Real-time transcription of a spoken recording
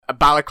A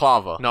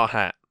balaclava. Not a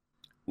hat.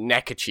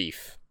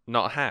 Neckerchief.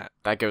 Not a hat.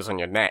 That goes on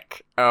your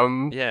neck.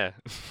 Yeah.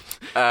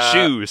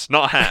 Shoes.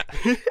 Not a hat.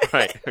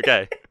 Right,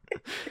 okay.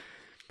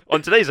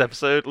 On today's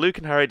episode, Luke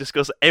and Harry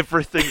discuss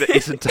everything that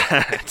isn't a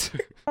hat.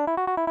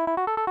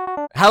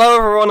 Hello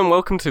everyone and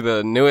welcome to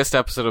the newest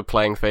episode of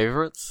Playing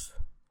Favourites,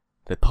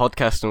 the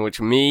podcast in which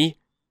me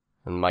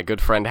and my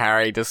good friend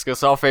Harry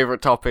discuss our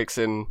favourite topics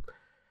in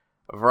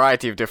a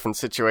variety of different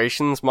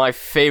situations. My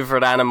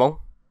favourite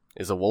animal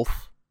is a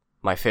wolf.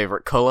 My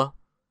favourite colour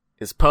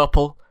is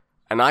purple.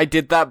 And I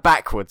did that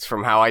backwards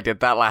from how I did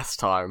that last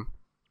time.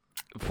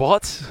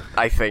 What?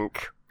 I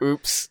think.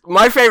 Oops.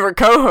 My favourite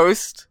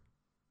co-host.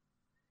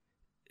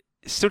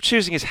 He's still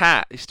choosing his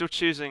hat. He's still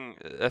choosing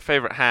a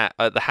favourite hat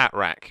at the hat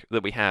rack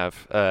that we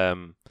have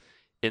in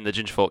the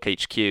Gingerfork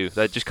HQ.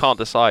 They just can't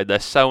decide. They're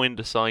so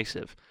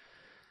indecisive.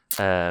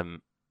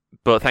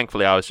 But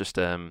thankfully, I was just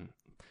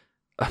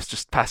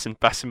passing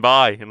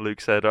by, and Luke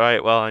said, "All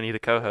right, well, I need a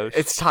co-host."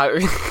 It's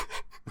time.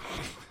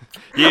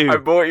 You I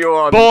brought you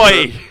on.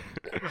 boy.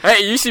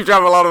 Hey, you seem to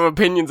have a lot of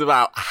opinions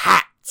about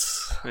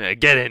hats. Yeah,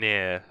 get in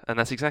here, and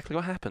that's exactly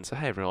what happened. So,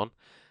 hey everyone,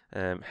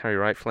 Harry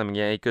Wright, Fleming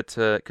Yay, good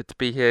to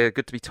be here.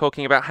 Good to be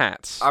talking about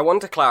hats. I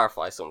want to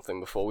clarify something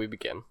before we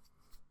begin,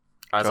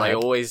 as Go I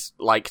ahead. always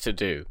like to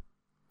do.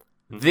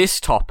 This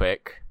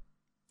topic,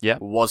 Yeah.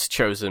 was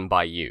chosen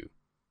by you.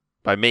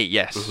 By me,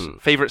 yes.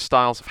 Mhm. Favorite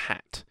styles of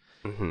hat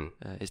Mm-hmm.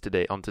 is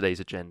on today's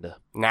agenda.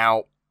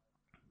 Now,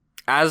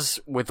 as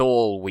with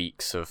all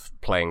weeks of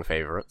Playing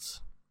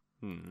Favourites,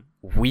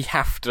 we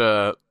have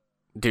to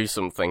do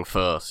something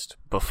first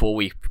before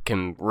we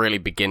can really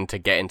begin to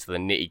get into the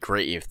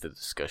nitty-gritty of the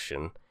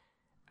discussion.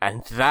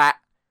 And that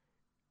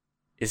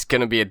is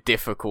going to be a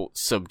difficult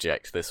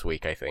subject this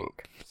week, I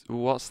think.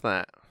 What's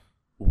that?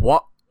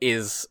 What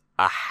is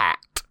a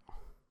hat?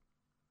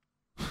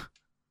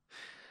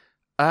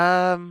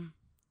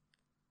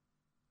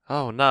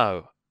 Oh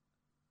no.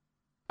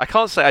 I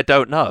can't say I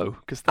don't know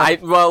because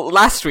Well,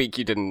 last week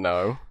you didn't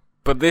know,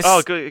 but this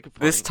good point.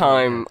 this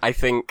time I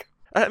think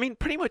I mean,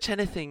 pretty much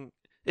anything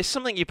is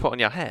something you put on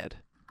your head.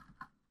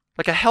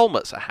 Like a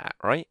helmet's a hat,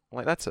 right?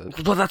 Like that's a.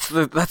 well that's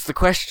the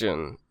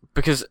question,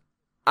 because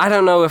I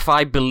don't know if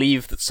I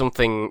believe that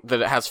something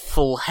that has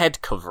full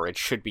head coverage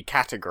should be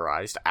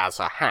categorized as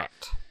a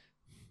hat.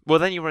 Well,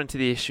 then you run into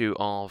the issue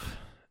of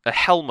a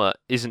helmet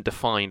isn't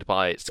defined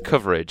by its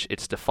coverage;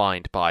 it's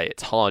defined by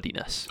its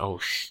hardiness. Oh,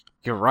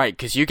 you're right,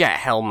 because you get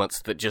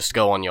helmets that just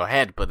go on your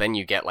head, but then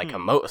you get like a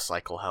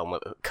motorcycle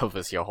helmet that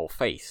covers your whole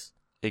face.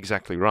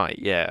 Exactly right.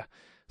 Yeah.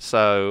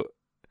 So,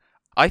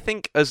 I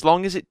think as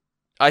long as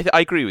I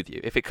agree with you.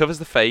 If it covers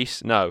the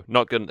face, no,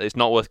 not good. It's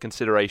not worth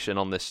consideration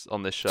on this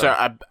show.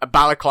 So a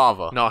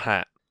balaclava, Not a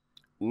hat.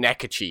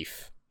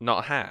 neckerchief, Not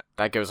a hat.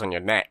 that goes on your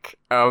neck.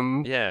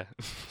 Yeah.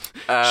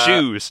 Uh,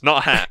 Shoes, not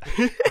a hat.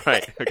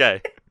 Right,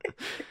 okay.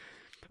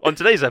 On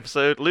today's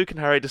episode, Luke and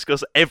Harry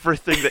discuss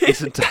everything that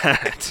isn't a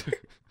hat.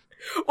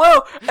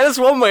 Well, that's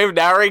one way of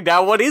narrowing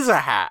down what is a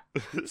hat.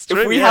 It's If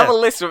true, we yeah. have a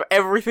list of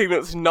everything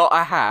that's not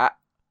a hat,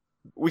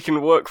 we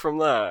can work from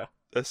there.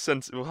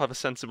 We'll have a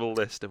sensible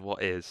list of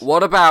what is.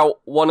 What about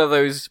one of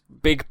those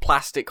big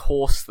plastic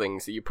horse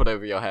things that you put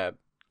over your head?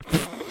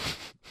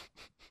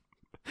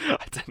 I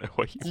don't know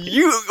what you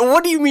mean.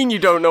 What do you mean you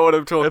don't know what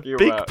I'm A talking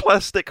big about?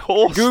 plastic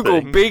horse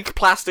Google thing. big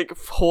plastic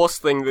horse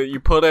thing that you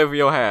put over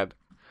your head.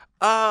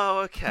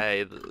 Oh,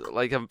 okay.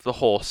 Like the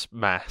horse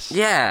mass.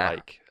 Yeah.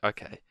 Like,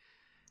 okay.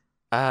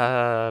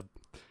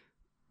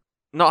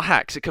 Not a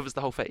hat, 'cause it covers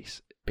the whole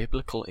face.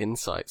 Biblical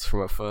insights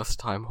from a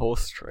first-time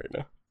horse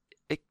trainer.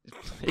 It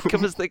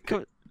covers the...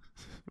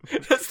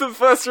 That's the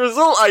first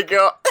result I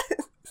got.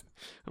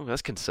 Oh,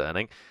 that's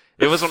concerning.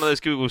 It was one of those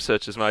Google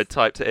searches when I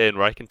typed it in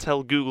where I can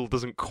tell Google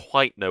doesn't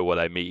quite know what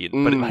I mean,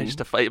 but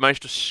it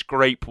managed to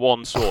scrape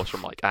one source.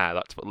 I'm like,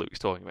 that's what Luke's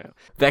talking about.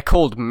 They're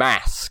called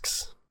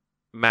masks.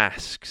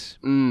 Masks.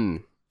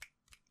 Mm.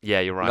 Yeah,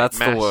 you're right. That's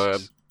the Masks,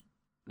 word.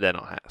 They're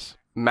not hats.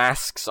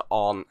 Masks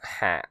on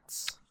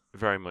hats.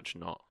 Very much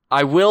not.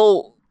 I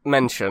will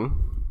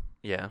mention,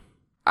 Yeah.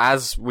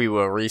 as we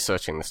were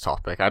researching this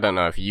topic, I don't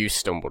know if you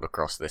stumbled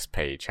across this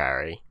page,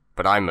 Harry,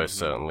 but I most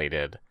certainly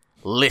did.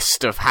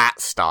 List of hat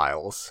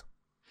styles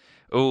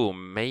Oh,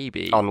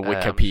 maybe. on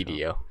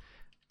Wikipedia.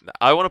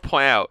 I want to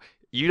point out,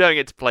 you don't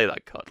get to play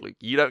that card, Luke.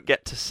 You don't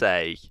get to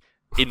say,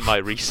 in my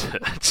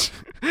research,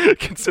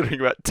 considering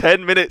about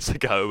 10 minutes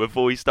ago,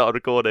 before we started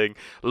recording,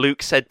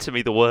 Luke said to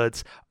me the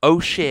words, "Oh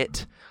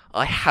shit,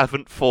 I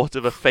haven't thought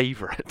of a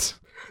favourite."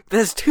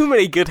 There's too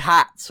many good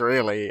hats,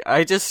 really.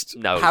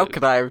 No, how Luke.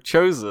 could I have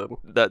chosen?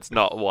 That's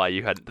not why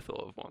you hadn't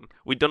thought of one.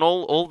 We'd done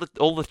all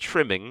the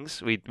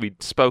trimmings.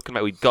 We'd spoken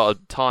about. We'd got a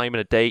time and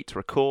a date to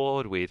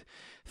record. We'd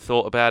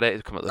thought about it.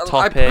 It'd come up with the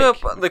topic. I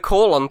put up the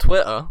call on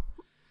Twitter,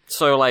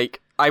 so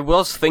I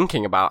was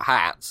thinking about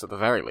hats at the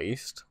very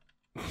least.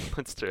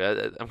 That's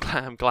true.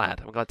 I'm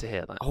glad to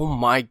hear that. Oh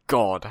my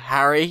god,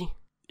 Harry!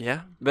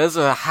 Yeah. There's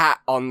a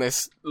hat on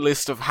this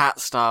list of hat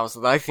styles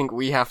that I think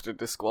we have to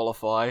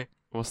disqualify.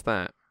 What's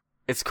that?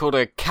 It's called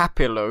a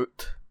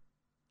capilote.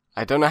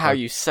 I don't know how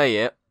you say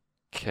it.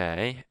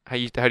 Okay. How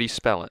do you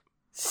spell it?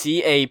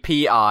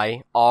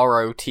 CAPIROTE.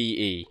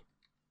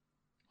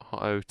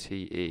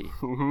 ROTE.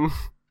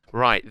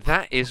 Right,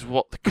 that is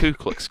what the Ku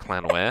Klux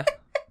Klan wear.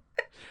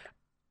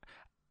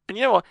 And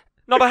you know what?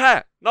 Not a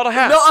hat. Not a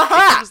hat. Not a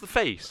hat! It covers the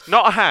face.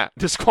 Not a hat.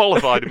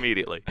 Disqualified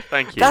immediately.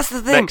 Thank you. That's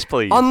the thing. Next,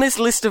 please. On this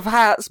list of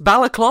hats,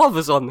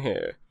 balaclava's on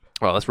here.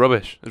 Well, that's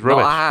rubbish. It's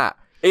rubbish. Not a hat.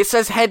 It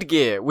says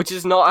headgear, which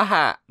is not a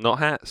hat. Not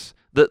hats.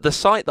 The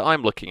site that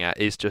I'm looking at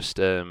is just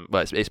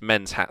it's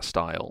Men's Hat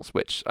Styles,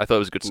 which I thought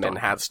was a good start.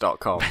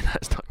 Menhats.com.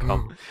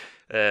 Menhats.com.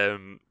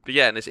 But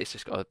yeah, and it's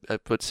just got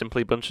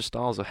simply a bunch of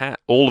styles of hat.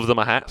 All of them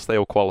are hats. They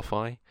all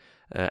qualify.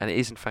 And it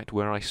is, in fact,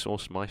 where I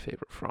sourced my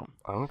favourite from.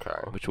 Okay.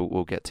 Which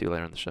we'll get to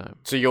later in the show.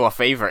 So your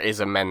favourite is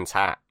a men's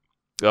hat?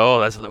 Oh,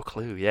 that's a little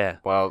clue, yeah.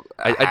 Well,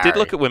 I did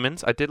look at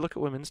women's. I did look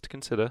at women's to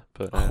consider,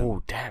 but...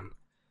 oh, damn.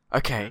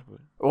 Okay.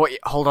 Wait,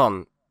 hold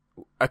on.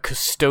 A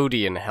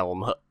custodian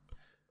helmet.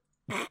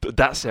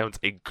 That sounds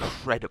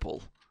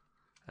incredible.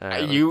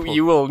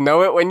 You will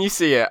know it when you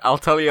see it, I'll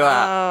tell you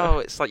that. Oh,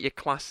 it's like your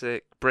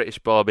classic British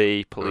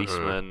Bobby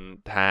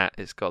policeman hat.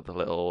 It's got the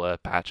little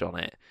patch on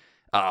it.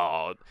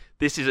 Oh,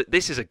 this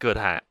is a good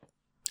hat.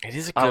 It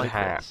is a good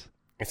hat. This.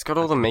 It's got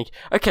all the make.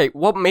 Okay,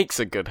 what makes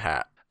a good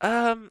hat?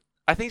 I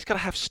think it's got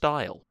to have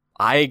style.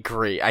 I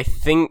agree. I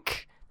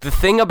think the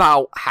thing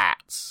about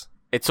hats,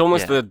 it's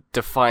almost the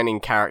defining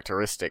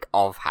characteristic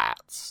of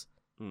hats.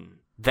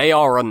 They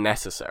are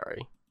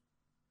unnecessary.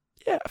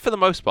 Yeah, for the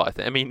most part, I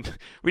think. I mean,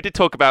 we did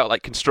talk about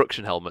like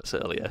construction helmets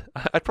earlier.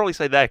 I'd probably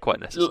say they're quite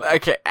necessary.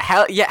 Okay,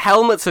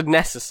 helmets are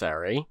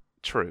necessary.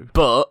 True.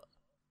 But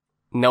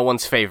no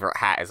one's favourite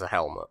hat is a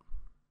helmet.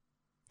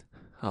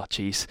 Oh,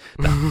 jeez.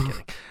 No, I'm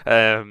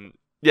kidding.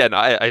 Yeah, no,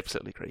 I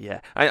absolutely agree. Yeah,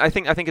 I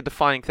think a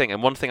defining thing,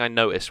 and one thing I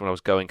noticed when I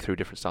was going through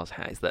different styles of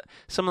hats is that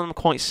some of them are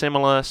quite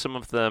similar. Some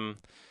of them,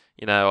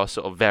 are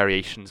sort of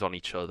variations on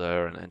each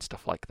other and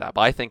stuff like that.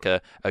 But I think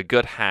a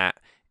good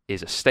hat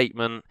is a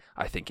statement.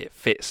 I think it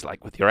fits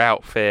like with your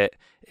outfit.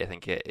 I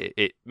think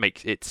it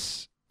makes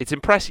it's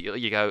impressive.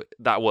 You go,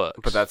 that works.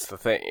 But that's the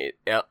thing.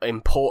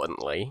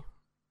 Importantly,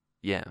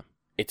 yeah,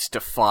 it's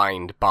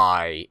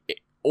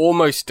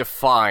almost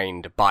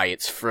defined by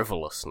its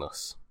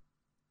frivolousness.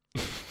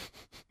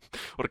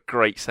 What a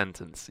great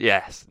sentence.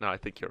 Yes. No, I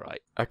think you're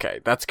right.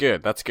 Okay, that's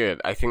good.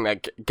 I think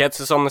that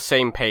gets us on the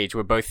same page.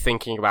 We're both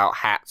thinking about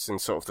hats in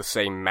sort of the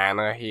same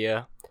manner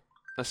here.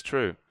 That's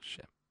true.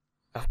 Shit.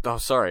 Oh,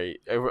 sorry.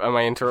 Am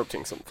I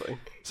interrupting something?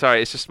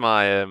 Sorry, it's just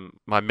my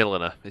my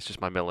milliner. It's just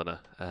my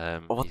milliner.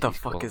 What the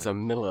fuck is a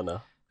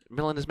milliner?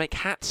 Milliners make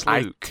hats,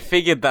 I Luke.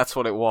 figured that's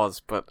what it was,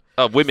 but...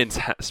 women's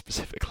hats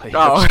specifically.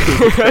 Oh,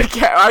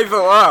 okay, I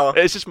thought, wow.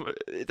 It's just...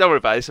 Don't worry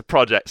about it. It's a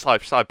project,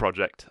 side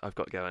project I've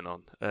got going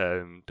on.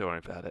 Don't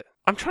worry about it.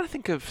 I'm trying to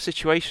think of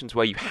situations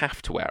where you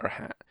have to wear a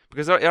hat.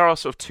 Because there are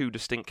sort of two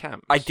distinct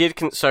camps. I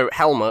did... so,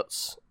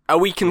 helmets. Are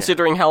we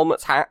considering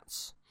helmets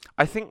hats?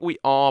 I think we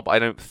are, but I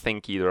don't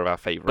think either of our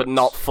favourites. But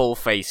not full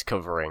face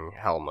covering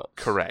helmets.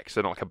 Correct.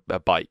 So not like a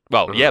bike...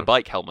 Well, yeah,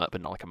 bike helmet,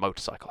 but not like a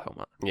motorcycle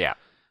helmet. Yeah.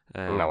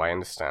 No, I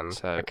understand.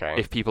 So okay.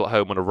 If people at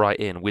home want to write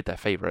in with their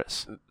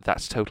favourites,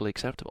 that's totally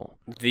acceptable.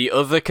 The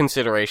other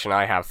consideration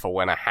I have for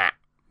when a hat,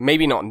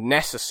 maybe not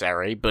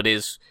necessary, but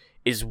is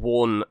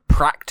worn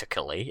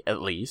practically,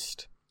 at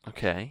least,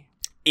 okay,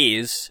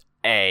 is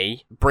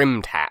a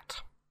brimmed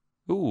hat.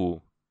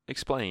 Ooh,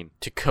 explain.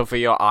 To cover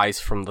your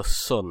eyes from the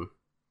sun.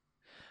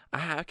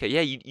 Ah, okay,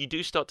 yeah, you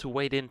do start to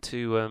wade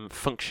into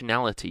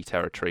functionality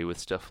territory with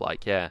stuff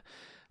like,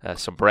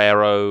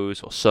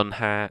 sombreros or sun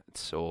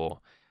hats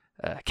or...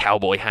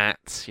 cowboy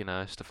hats,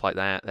 stuff like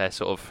that. Their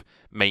sort of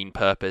main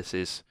purpose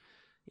is,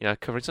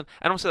 covering sun.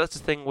 And also that's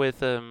the thing with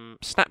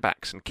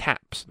snapbacks and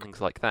caps and things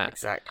like that.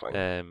 Exactly.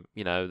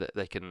 That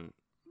they can,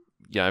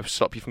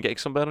 stop you from getting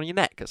sunburn on your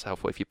neck. That's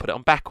helpful if you put it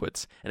on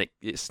backwards. And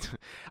it's,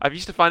 I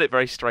used to find it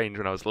very strange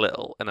when I was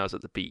little and I was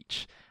at the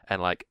beach.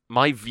 And like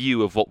my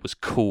view of what was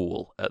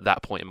cool at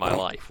that point in my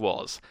life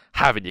was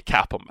having your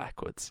cap on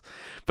backwards.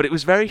 But it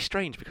was very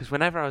strange because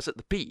whenever I was at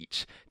the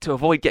beach, to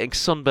avoid getting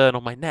sunburn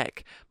on my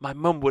neck, my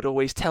mum would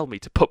always tell me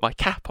to put my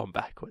cap on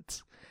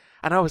backwards.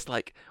 And I was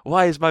like,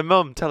 why is my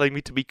mum telling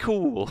me to be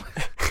cool?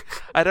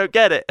 I don't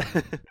get it.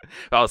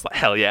 I was like,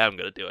 hell yeah, I'm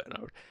going to do it. And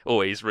I would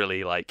always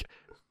really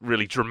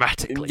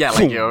dramatically. Yeah,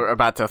 like you're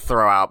about to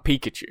throw out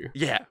Pikachu.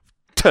 Yeah,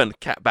 turn the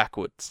cap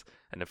backwards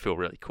and I feel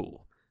really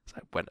cool. So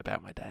I went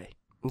about my day.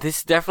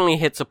 This definitely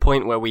hits a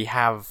point where we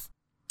have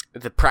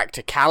the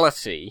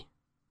practicality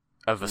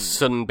of a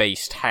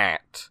sun-based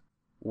hat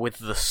with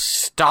the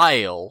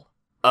style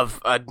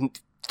of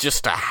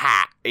just a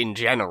hat in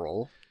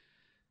general.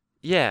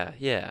 Yeah,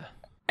 yeah.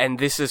 And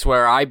this is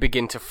where I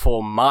begin to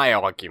form my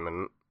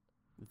argument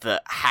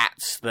that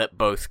hats that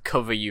both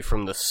cover you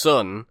from the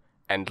sun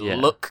and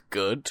look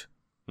good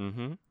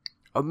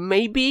are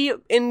maybe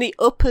in the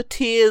upper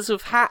tiers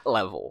of hat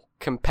level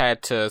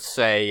compared to,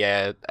 say,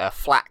 a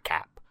flat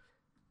cap.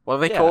 What are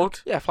they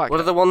called? Yeah, flat cap. What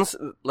are the ones,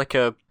 like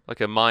a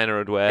miner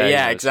would wear?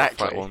 Yeah,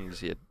 exactly. Flat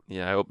ones,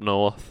 up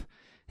north.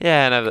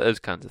 Yeah, no, those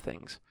kinds of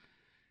things.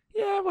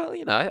 Yeah, well,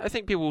 I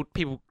think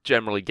people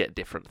generally get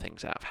different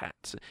things out of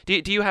hats.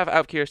 Do you have, out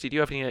of curiosity, do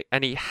you have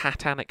any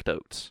hat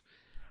anecdotes?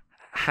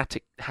 Hat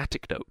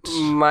anecdotes?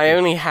 My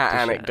only hat to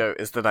share? anecdote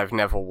is that I've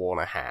never worn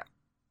a hat.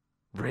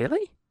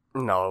 Really?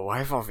 No,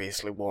 I've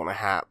obviously worn a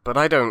hat, but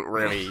I don't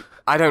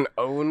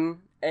own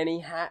any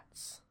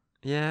hats.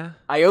 Yeah.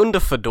 I owned a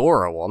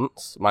fedora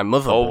once. My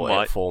mother Oh bought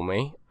my- it for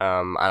me,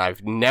 and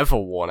I've never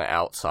worn it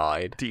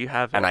outside. Do you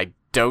have it? And I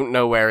don't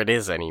know where it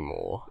is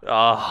anymore.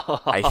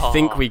 Oh. I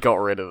think we got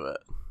rid of it.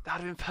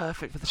 That'd have been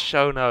perfect for the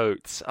show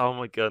notes. Oh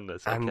my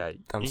goodness. Okay. I'm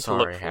You need to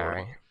look sorry, for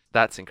Harry. it.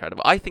 That's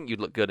incredible. I think you'd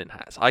look good in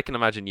hats. I can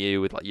imagine you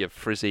with like your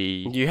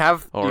frizzy.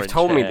 You've Orange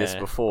told me this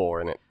hair.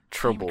 before, and it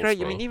troubles Great.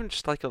 me. I mean, even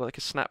just like a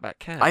snapback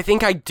cap. I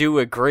think I do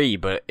agree,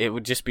 but it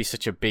would just be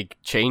such a big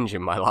change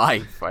in my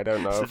life. I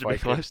don't know Such if a I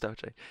big could. lifestyle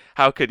change.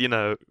 How could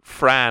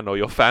Fran or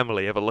your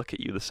family ever look at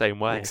you the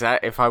same way?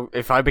 Exactly.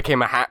 If I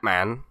became a hat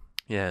man,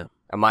 Yeah.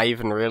 am I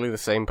even really the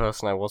same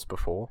person I was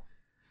before?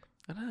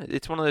 I don't know.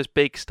 It's one of those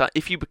big stuff.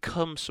 If you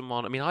become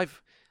someone, I mean, I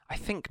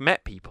think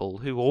met people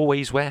who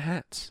always wear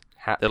hats.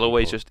 Hat They'll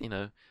always people.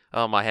 just,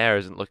 oh, my hair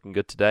isn't looking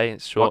good today.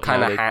 It's short. What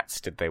kind now. of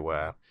hats did they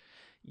wear?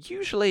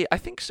 Usually, I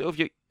think sort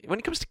of when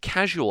it comes to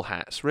casual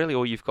hats, really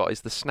all you've got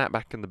is the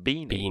snapback and the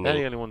beanie. They're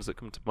the only ones that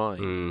come to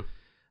mind. Mm.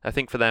 I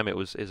think for them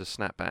is a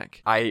snapback.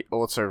 I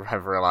also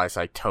have realised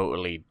I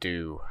totally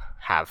do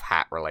have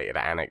hat-related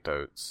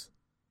anecdotes.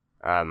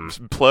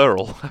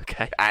 Plural.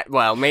 Okay.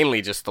 Well,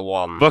 mainly just the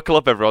one. Buckle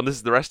up, everyone. This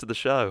is the rest of the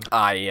show.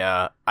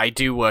 I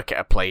do work at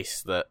a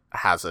place that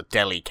has a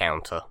deli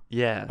counter,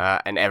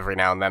 Yeah. and every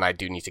now and then I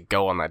do need to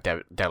go on that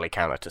deli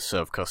counter to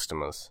serve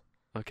customers.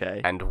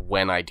 Okay. And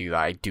when I do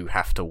that, I do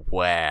have to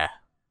wear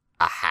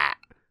a hat.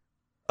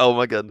 Oh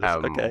my goodness.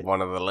 Okay.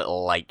 One of the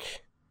little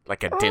like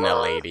a dinner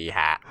lady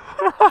hat,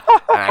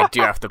 and I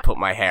do have to put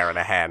my hair in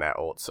a hairnet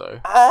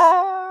also.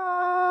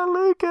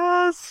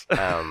 Lucas.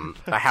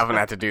 I haven't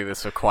had to do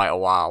this for quite a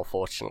while,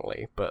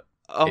 fortunately, but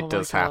Oh it my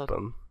does God.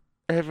 happen.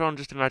 Everyone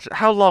just imagine.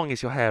 How long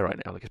is your hair right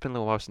now? Like, it's been a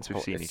little while since we've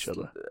Oh, seen it's- each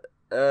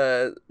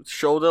other.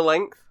 Shoulder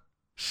length.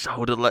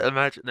 Shoulder, like,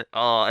 imagine it.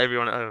 Oh,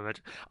 everyone at home,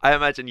 imagine. I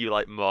imagine you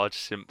like Marge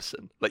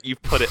Simpson. Like,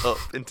 you've put it up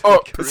into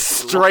Up, the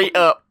straight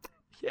up.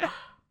 Yeah.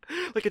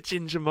 Like a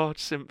ginger Marge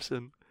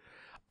Simpson.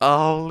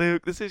 Oh,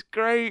 Luke, this is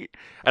great.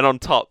 And on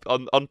top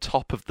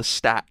of the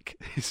stack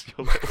is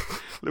your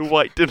little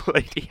white dinner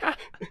lady hat.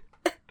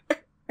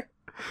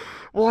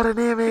 What an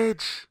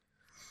image!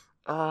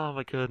 Oh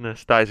my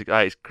goodness, that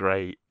is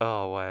great.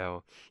 Oh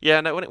wow.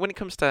 Yeah, no. When it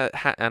comes to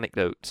hat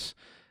anecdotes,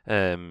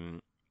 the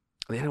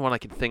only one I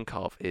can think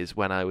of is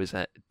when I was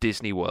at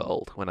Disney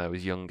World when I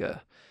was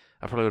younger.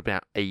 I probably was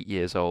about 8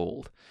 years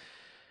old,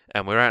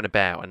 and we were out and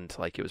about, and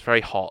like it was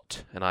very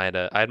hot, and I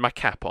had my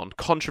cap on.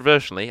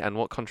 Controversially, and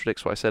what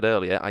contradicts what I said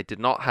earlier, I did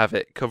not have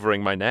it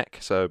covering my neck,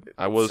 so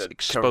I was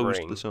exposed to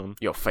covering the sun,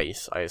 Your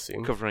face, I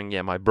assume. covering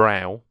my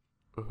brow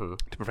Mm-hmm.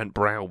 to prevent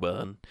brow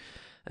burn.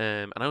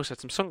 And I also had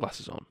some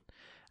sunglasses on.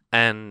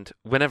 And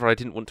whenever I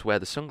didn't want to wear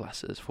the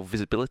sunglasses for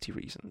visibility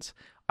reasons,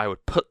 I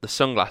would put the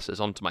sunglasses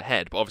onto my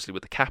head, but obviously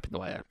with the cap in the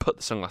way, I'd put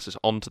the sunglasses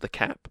onto the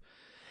cap.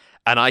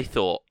 And I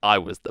thought I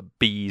was the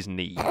bee's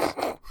knees,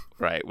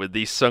 right, with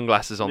these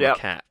sunglasses on Yep. the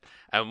cap.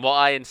 And what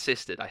I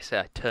insisted, I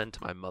turned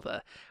to my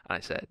mother and I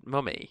said,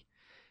 Mummy,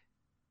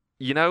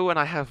 when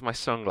I have my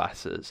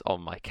sunglasses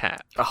on my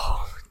cap,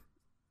 Oh,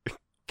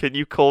 can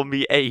you call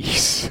me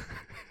Ace?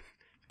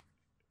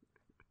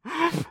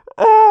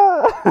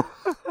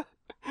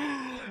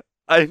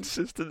 I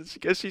insisted.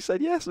 She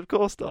said, "Yes, of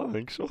course,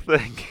 darling. Sure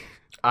thing."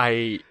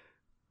 I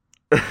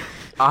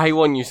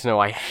want you to know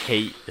I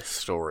hate this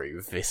story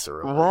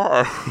viscerally.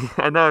 Why?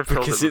 I know I've told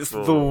Because it it's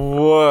before. the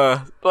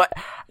worst. Like,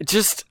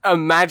 just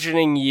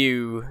imagining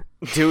you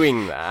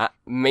doing that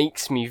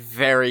makes me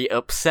very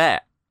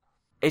upset.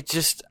 It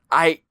just,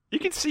 You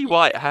can see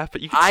why it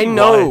happened. You can I see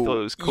know why I thought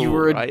it was cool. you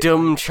were a right?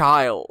 dumb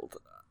child.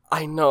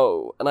 I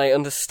know, and I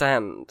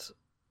understand.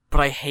 But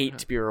I hate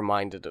to be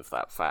reminded of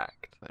that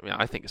fact. I mean,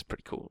 I think it's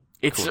pretty cool.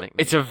 It's Cool nickname.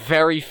 it's a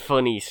very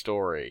funny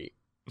story.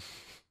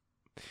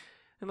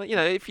 And like,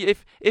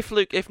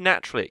 if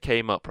naturally it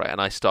came up, right,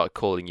 and I started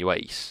calling you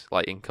Ace,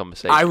 like in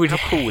conversation, I would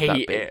how cool would that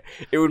hate be? it.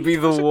 It would be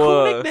the It's a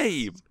worst. cool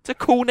nickname. It's a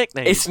cool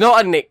nickname. It's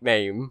not a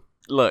nickname.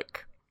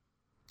 Look.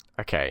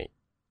 Okay.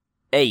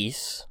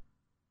 Ace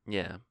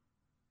Yeah.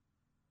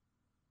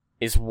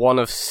 is one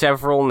of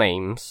several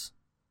names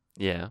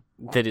Yeah.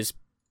 that is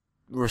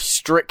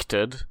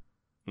restricted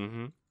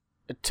Mm-hmm.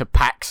 to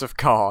packs of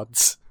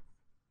cards.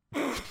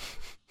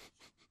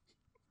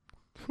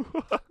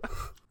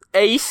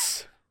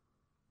 Ace,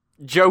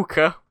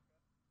 Joker,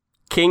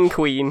 King,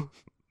 Queen.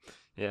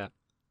 Yeah.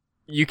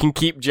 You can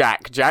keep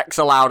Jack. Jack's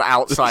allowed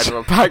outside of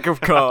a pack of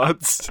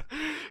cards.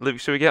 Luke,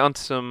 should we get on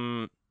to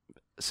some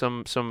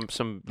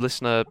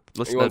listener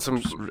You want some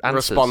answers?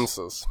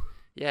 responses?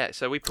 Yeah,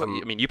 so we put.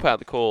 You put out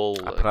the call.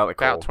 I put out the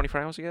call. about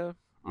 24 hours ago,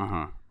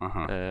 Mm-hmm.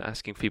 Mm-hmm.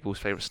 asking people's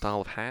favorite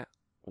style of hat.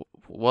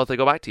 What do they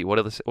go back to you?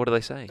 What do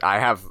they say? I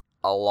have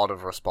a lot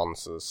of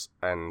responses,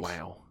 and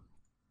Wow.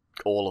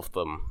 all of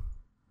them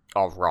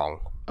are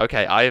wrong.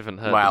 Okay, I haven't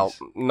heard Well, these.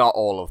 not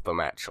all of them,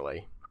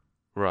 actually.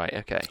 Right,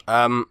 okay.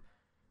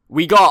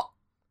 We got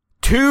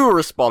 2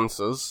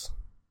 responses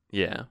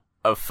Yeah.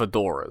 of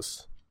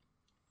fedoras.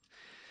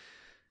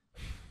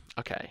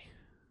 Okay.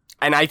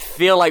 And I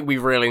feel like we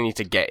really need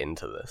to get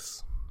into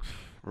this.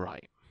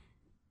 Right.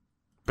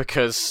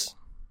 Because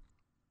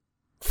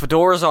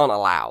fedoras aren't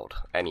allowed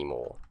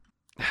anymore.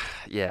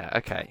 Yeah,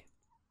 okay.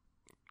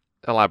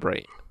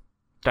 Elaborate.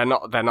 They're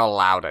not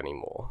allowed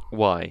anymore.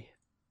 Why?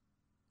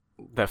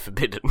 They're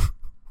forbidden.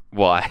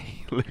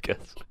 Why,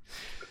 Lucas?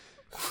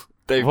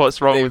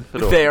 What's wrong with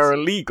fedoras? They are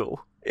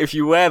illegal. If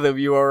you wear them,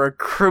 you are a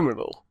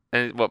criminal.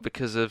 And what,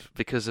 because of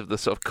the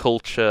sort of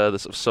culture, the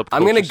sort of subculture?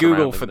 I'm going to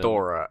Google surrounding them?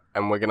 fedora,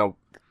 and we're going to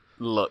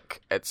look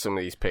at some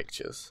of these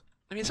pictures.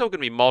 I mean, it's all going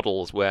to be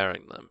models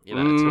wearing them. You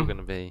know, it's all going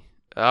to be...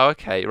 Oh,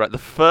 okay, right. The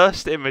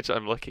first image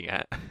I'm looking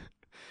at,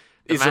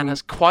 the man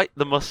has quite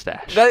the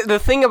mustache. The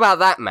thing about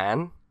that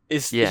man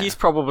is Yeah. he's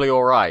probably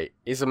alright.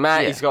 He's a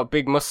man, Yeah. he's got a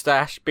big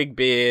mustache, big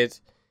beard,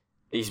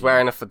 he's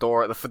wearing a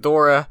fedora. The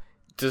fedora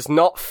does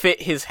not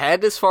fit his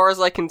head as far as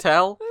I can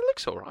tell. It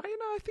looks all right. You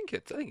know, I think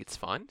it's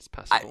fine. It's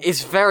passable.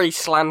 It's very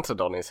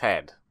slanted on his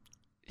head.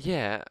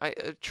 Yeah,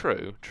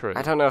 true.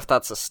 I don't know if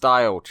that's a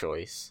style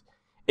choice.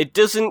 It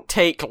doesn't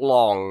take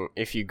long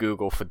if you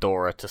Google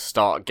fedora to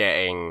start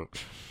getting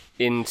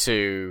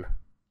into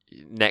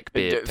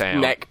Neckbeard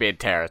town. neckbeard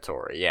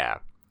territory. Yeah.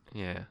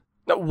 Yeah.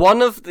 Now,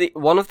 one of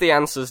the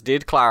answers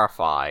did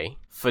clarify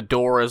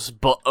fedoras,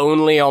 but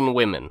only on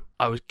women.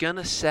 I was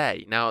gonna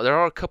say. Now there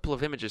are a couple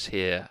of images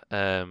here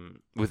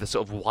with a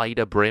sort of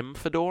wider brim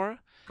fedora,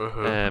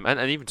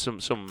 and even some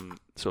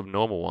sort of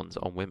normal ones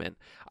on women.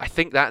 I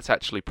think that's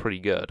actually pretty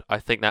good. I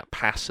think that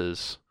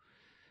passes.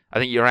 I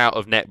think you're out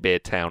of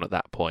neckbeard town at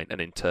that point and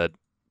into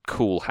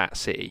cool hat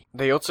city.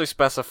 They also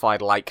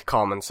specified like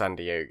Carmen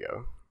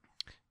Sandiego.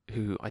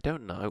 Who I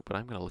don't know, but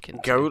I'm gonna look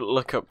into. Go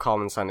look up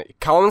Carmen Sandiego.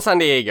 Carmen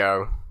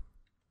Sandiego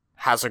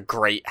has a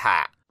great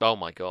hat, Oh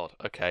my god.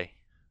 Okay,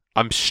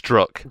 I'm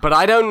struck. but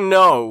I don't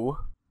know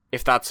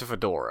if that's a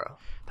fedora.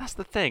 That's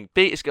the thing.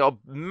 It's got a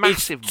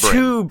massive It's brim.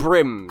 too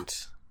brimmed.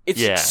 It's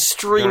Yeah,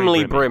 extremely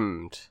very brimmy.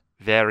 brimmed.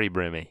 Very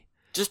brimmy.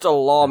 Just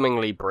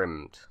alarmingly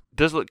brimmed.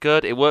 Does look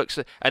good. It works,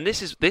 and this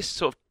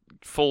sort of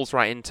falls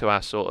right into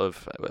our sort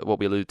of what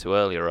we alluded to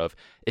earlier. Of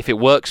if it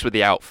works with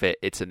the outfit,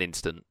 it's an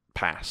instant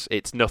pass.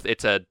 It's a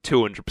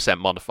 200%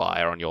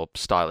 modifier on your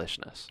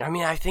stylishness. I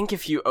mean, I think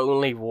if you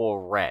only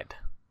wore red,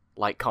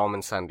 like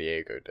Carmen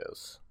Sandiego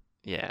does,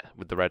 Yeah,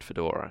 with the red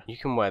fedora. you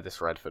can wear this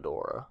red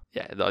fedora.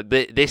 Yeah,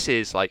 this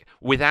is like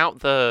without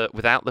the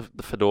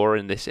fedora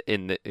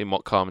in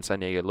what Carmen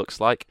Sandiego looks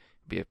like,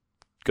 it'd be a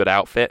good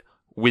outfit.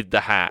 With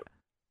the hat,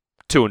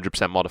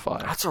 200% modifier.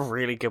 That's a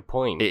really good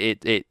point.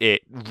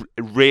 It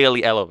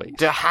really elevates.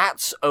 Do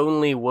hats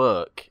only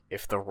work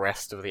if the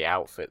rest of the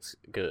outfit's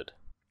good?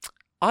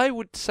 I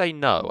would say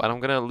no, and I'm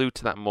going to allude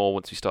to that more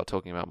once we start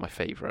talking about my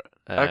favourite.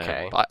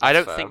 Okay, but I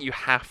don't that's think fair. you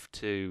have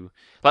to.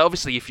 Like,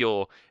 obviously, if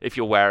you're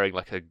wearing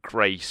like a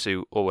grey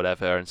suit or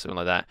whatever and something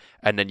like that,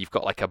 and then you've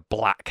got like a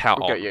black hat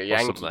You've on, got your or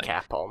Yankee something.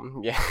 cap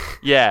on, yeah.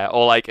 Yeah,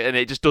 or like, and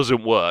it just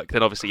doesn't work.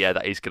 Then obviously, yeah,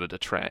 that is going to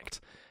detract,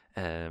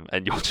 and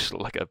you'll just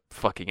look like a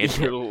fucking You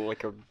idiot.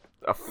 look like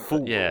a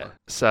fool. Yeah.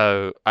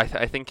 So I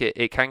think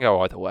it can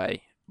go either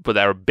way, but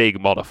they're a big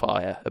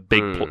modifier, a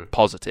big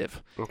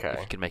positive. If Okay.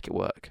 you can make it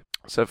work.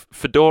 So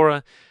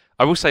fedora,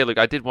 I will say, look,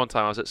 I did one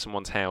time. I was at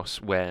someone's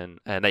house when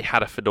they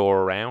had a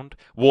fedora around,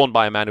 worn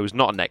by a man who was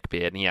not a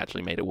neckbeard, and he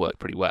actually made it work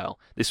pretty well.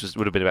 This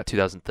would have been about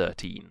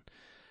 2013,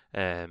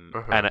 and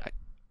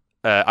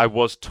I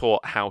was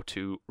taught how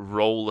to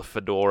roll the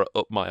fedora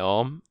up my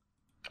arm.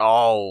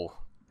 Oh,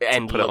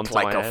 and put it looked onto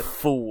like my a head.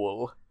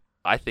 fool.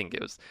 I think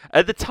it was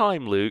at the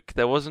time, Luke.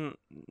 There wasn't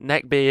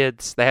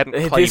neckbeards. They hadn't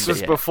claimed This was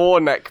it yet. before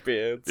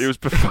neckbeards. It was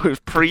before. It was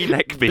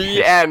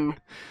pre-neckbeard. BN.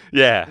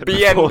 Yeah.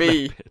 before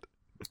BNB. neckbeard.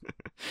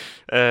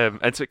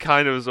 And so it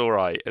kind of was all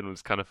right and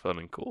was kind of fun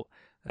and cool.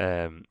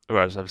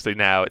 Whereas obviously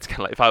now it's kind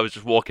of like if I was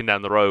just walking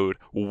down the road,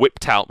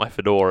 whipped out my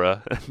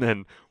fedora, and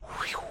then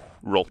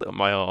rolled it on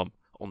my arm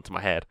onto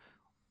my head,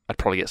 I'd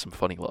probably get some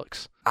funny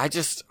looks. I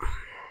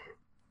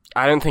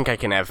don't think I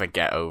can ever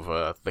get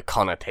over the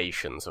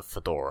connotations of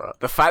fedora.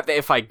 The fact that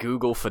if I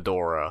Google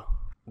fedora,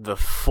 the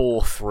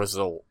fourth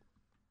result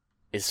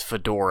is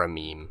fedora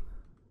meme.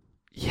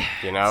 Yeah.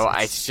 You know,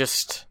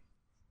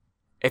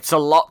 it's a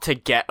lot to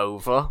get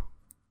over.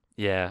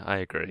 Yeah, I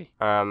agree.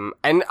 And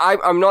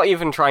I'm not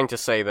even trying to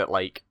say that,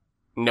 like,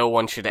 no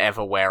one should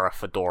ever wear a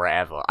fedora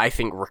ever. I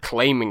think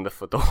reclaiming the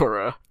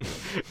fedora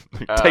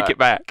Take it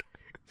back.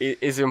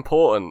 is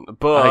important,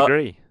 but I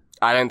agree.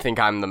 I don't think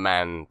I'm the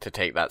man to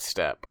take that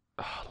step.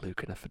 Oh,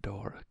 Luke in a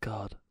fedora.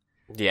 God.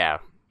 Yeah.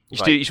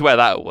 You should wear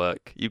that at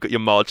work. You've got your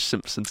Marge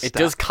Simpson It staff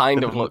does kind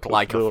and of a look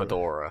like a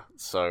fedora,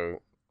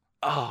 so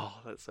Oh,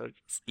 that's so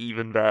it's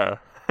even better.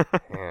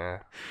 yeah.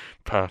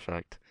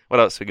 Perfect. What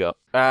else we got?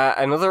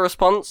 Another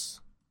response?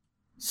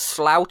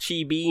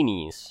 Slouchy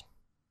beanies.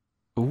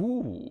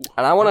 Ooh.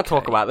 And I want to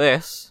talk okay. about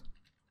this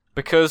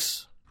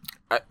because,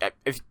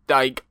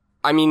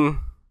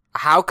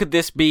 how could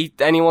this be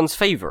anyone's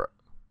favourite?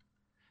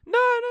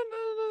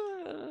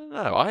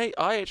 know.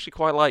 I actually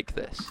quite like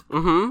this.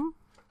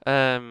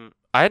 Mm-hmm.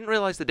 I hadn't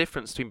realised the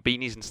difference between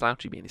beanies and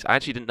slouchy beanies. I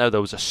actually didn't know there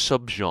was a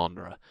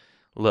subgenre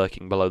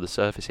lurking below the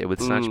surface here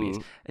with slouchy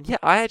beanies. And yeah,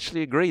 I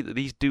actually agree that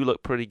these do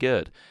look pretty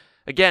good.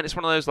 Again, it's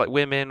one of those like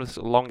women with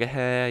sort of longer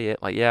hair.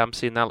 Yeah, I'm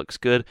seeing that looks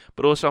good.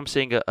 But also, I'm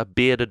seeing a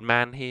bearded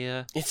man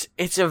here.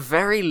 It's a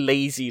very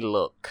lazy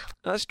look.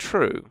 That's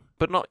true,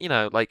 but not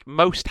like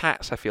most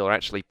hats. I feel are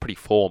actually pretty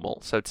formal.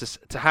 So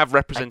to have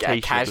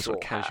representation of the sort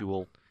of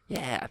casual.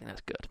 Yeah, I think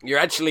that's good. You're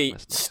actually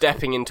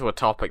stepping into a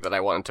topic that I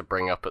wanted to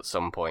bring up at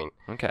some point.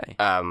 Okay.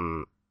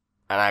 And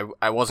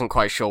I wasn't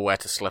quite sure where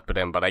to slip it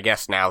in, but I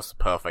guess now's the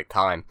perfect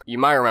time. You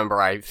might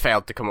remember I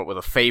failed to come up with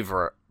a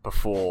favourite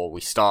before we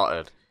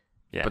started.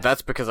 Yeah. But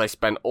that's because I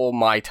spent all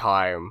my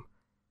time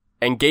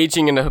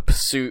engaging in a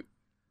pursuit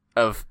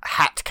of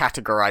hat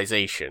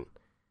categorization.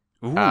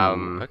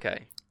 Ooh,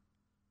 okay.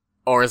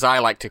 Or as I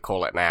like to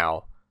call it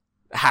now,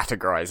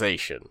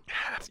 categorization.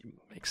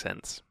 Makes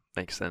sense.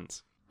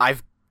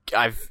 I've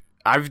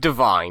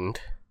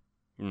divined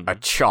a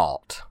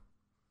chart.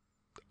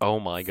 Oh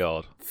my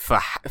god. For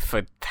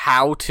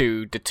how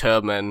to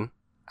determine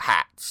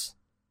hats.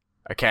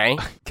 Okay?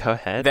 Go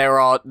ahead. There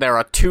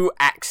are two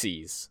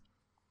axes.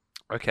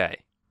 Okay.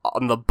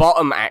 On the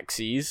bottom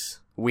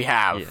axes, we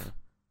have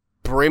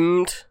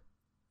brimmed,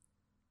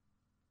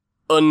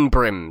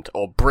 unbrimmed,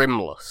 or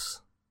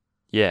brimless.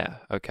 Yeah,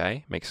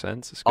 okay. Makes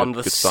sense. It's good, On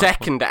the good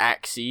second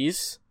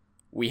axes,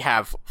 we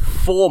have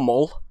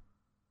formal,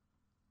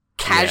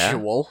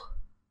 casual,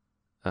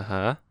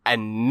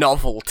 and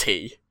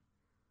novelty.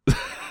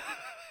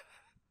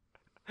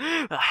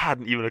 That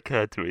hadn't even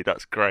occurred to me.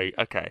 That's great.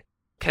 Okay.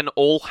 Can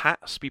all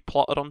hats be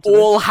plotted onto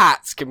All this?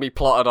 hats can be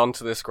plotted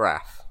onto this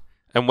graph.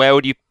 And where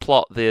would you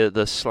plot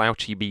the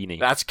slouchy beanie?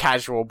 That's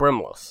casual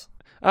brimless.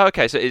 Oh,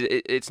 okay, so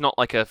it's not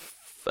like a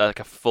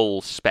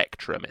full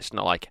spectrum. It's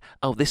not like,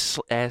 oh, this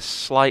airs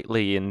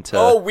slightly into...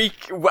 Oh, we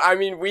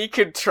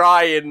could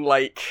try and,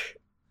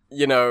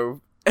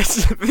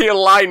 it's the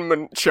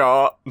alignment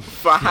chart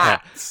for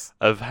hats.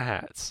 Of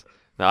hats.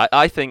 No,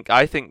 I think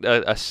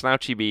a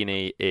slouchy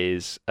beanie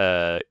is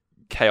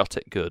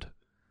chaotic good.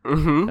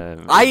 Mm-hmm.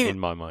 In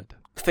my mind.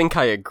 I think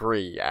I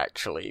agree,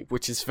 actually,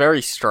 which is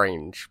very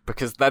strange,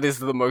 because that is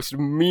the most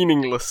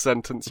meaningless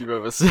sentence you've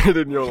ever said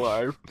in your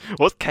life.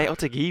 What's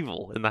chaotic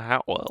evil in the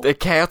hat world? The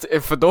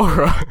chaotic...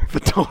 Fedora.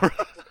 Fedora.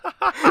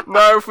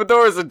 No,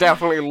 fedoras are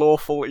definitely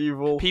lawful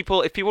evil.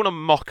 If people want to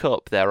mock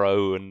up their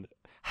own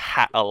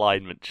hat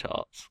alignment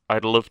charts,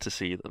 I'd love to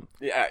see them.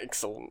 Yeah,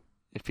 excellent.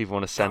 If people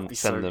want to send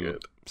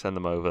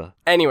them over.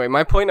 Anyway,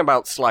 my point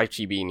about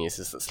slouchy beanies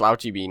is that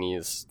slouchy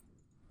beanies...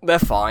 They're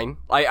fine.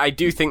 I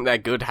do think they're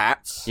good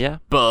hats. Yeah.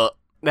 But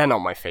they're not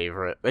my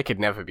favourite. They could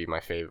never be my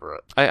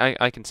favourite.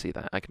 I can see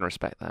that. I can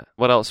respect that.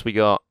 What else we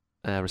got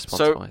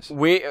response-wise?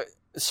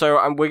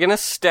 So we're going to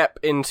step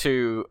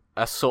into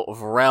a sort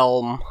of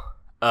realm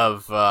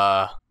of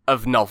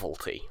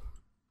novelty.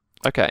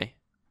 Okay.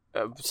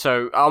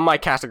 So on my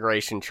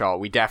categorization chart,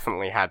 we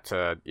definitely had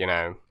to,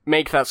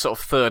 make that sort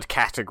of third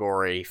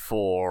category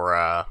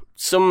for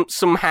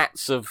some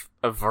hats of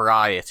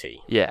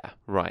variety. Yeah,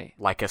 right.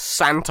 Like a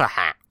Santa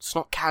hat. It's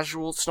not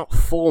casual, it's not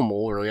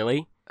formal,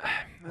 really.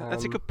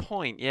 That's a good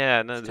point,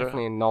 yeah. No, it's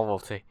definitely a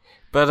novelty.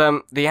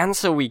 But the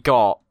answer we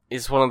got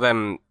is one of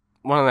them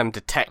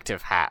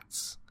detective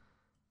hats.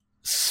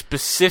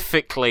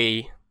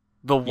 Specifically,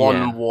 the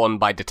one worn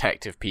by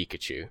Detective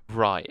Pikachu.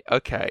 Right,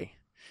 okay.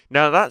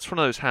 Now, that's one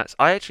of those hats.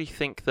 I actually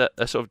think that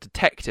a sort of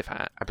detective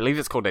hat... I believe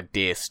it's called a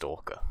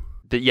Deerstalker.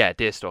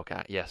 Deerstalker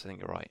hat. Yes, I think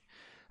you're right.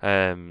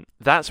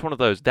 That's one of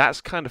those.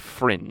 That's kind of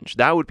fringe.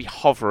 That would be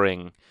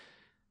hovering...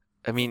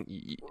 I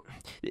mean,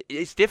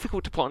 it's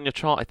difficult to plot on your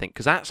chart, I think,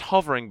 because that's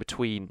hovering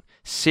between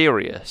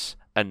serious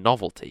and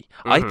novelty.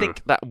 Mm-hmm. I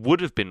think that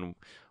would have been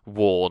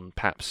worn,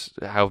 perhaps,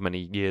 however many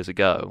years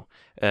ago,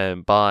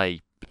 by...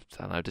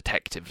 I don't know,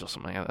 detectives or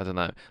something. I don't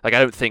know. I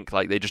don't think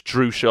they just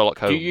drew Sherlock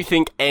Holmes. Do you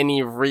think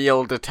any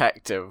real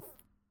detective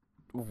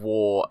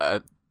wore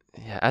a...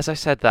 Yeah, as I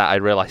said that, I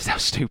realised how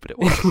stupid it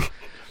was.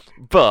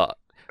 But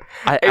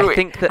I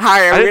think that...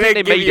 Hi, I'm going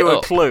to give you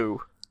a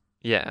clue.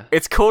 Yeah.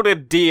 It's called a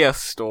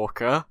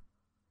Deerstalker.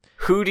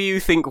 Who do you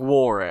think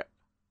wore it?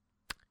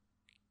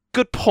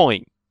 Good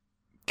point.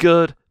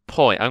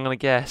 I'm going to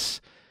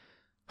guess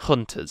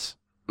hunters.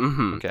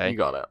 Mm-hmm. Okay. You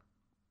got it.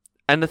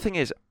 And the thing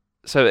is...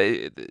 So,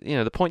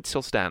 the point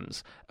still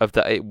stands of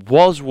that it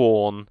was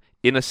worn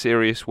in a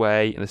serious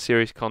way, in a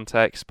serious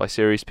context, by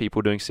serious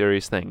people doing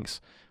serious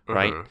things,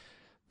 right?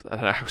 Mm-hmm. I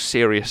don't know how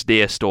serious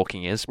deer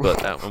stalking is,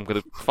 but I'm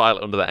going to file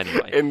it under that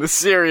anyway. In the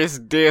serious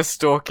deer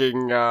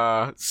stalking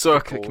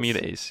circles.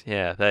 Communities,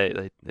 yeah,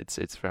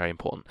 it's very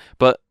important.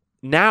 But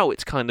now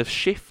it's kind of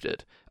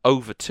shifted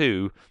over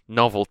to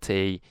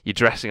novelty. You're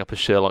dressing up as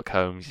Sherlock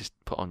Holmes, you just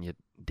put on your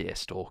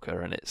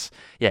Deerstalker, and it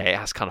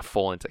has kind of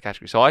fallen into the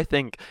category. So I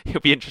think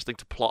it'll be interesting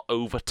to plot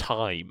over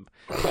time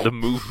the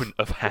movement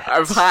of hats.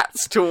 Of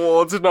hats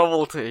towards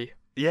novelty.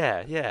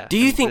 Yeah. Do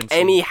you think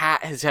any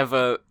hat has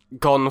ever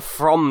gone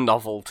from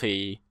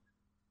novelty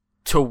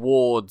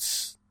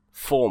towards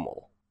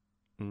formal?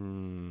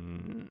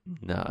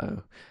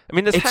 No. I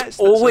mean, there's hats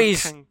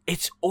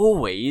it's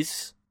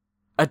always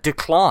a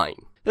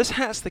decline. There's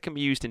hats that can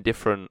be used in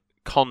different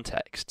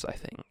contexts, I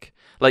think.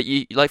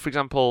 Like for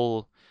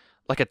example,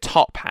 like a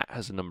top hat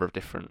has a number of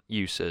different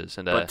uses,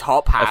 and but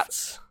top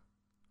hats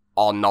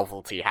are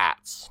novelty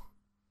hats.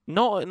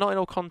 Not in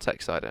all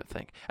contexts, I don't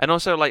think. And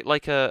also,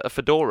 like a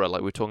fedora,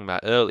 like we were talking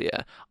about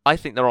earlier, I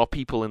think there are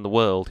people in the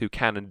world who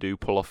can and do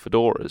pull off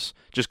fedoras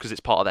just because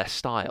it's part of their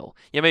style.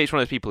 Yeah, maybe it's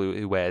one of those people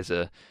who wears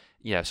a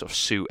sort of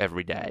suit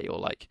every day,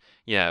 or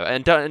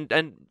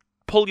and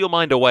pull your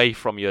mind away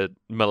from your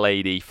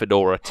milady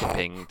fedora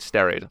tipping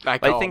stereotype.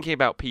 Like thinking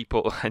about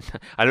people.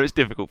 I know it's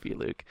difficult for you,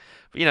 Luke,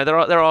 but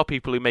there are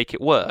people who make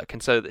it work,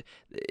 and so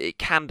it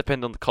can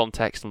depend on the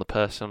context, on the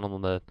person,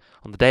 on the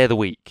day of the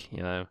week.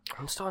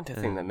 I'm starting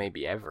to think that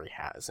maybe every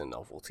hat is a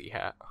novelty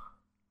hat.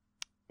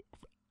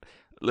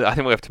 Look, I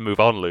think we have to move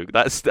on, Luke.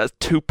 That's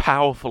too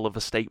powerful of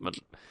a statement.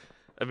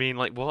 I mean,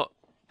 like what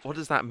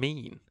does that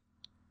mean?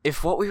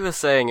 If what we were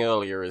saying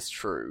earlier is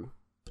true,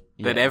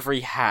 that every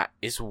hat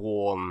is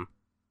worn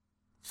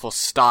for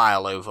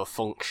style over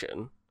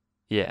function,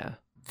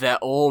 they're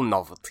all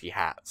novelty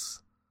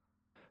hats.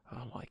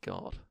 Oh my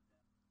god.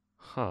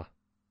 Huh.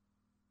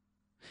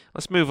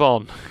 Let's move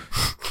on.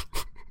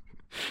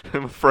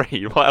 I'm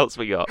afraid. What else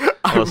we got?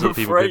 What else have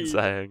people been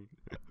saying?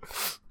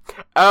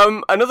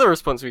 Another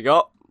response we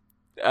got,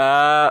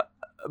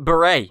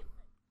 beret.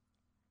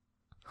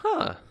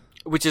 Huh.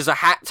 Which is a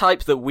hat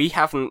type that we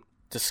haven't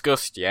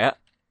discussed yet,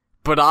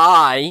 but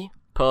I,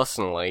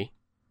 personally,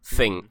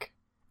 think,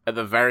 at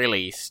the very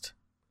least,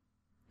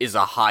 is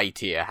a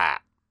high-tier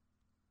hat.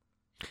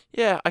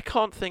 Yeah, I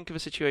can't think of a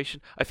situation.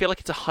 I feel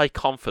like it's a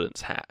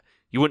high-confidence hat.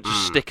 You wouldn't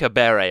just stick a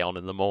beret on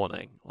in the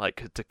morning,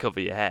 like, to cover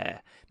your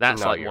hair.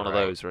 That's one of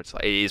those where it's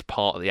like, it is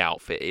part of the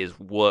outfit. It is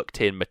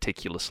worked in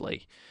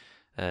meticulously,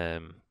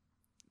 and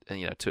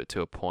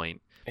to a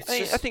point. I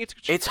think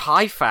it's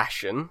high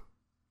fashion.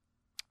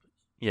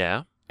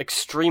 Yeah.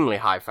 Extremely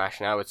high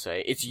fashion, I would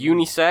say. It's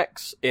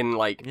unisex in,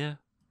 like... Yeah.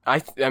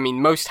 I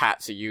mean, most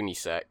hats are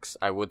unisex,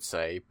 I would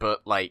say,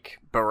 but, like,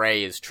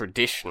 beret is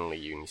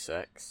traditionally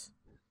unisex.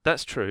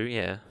 That's true,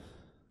 yeah.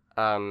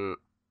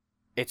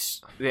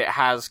 It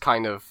has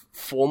kind of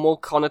formal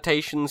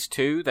connotations,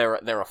 too.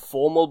 There are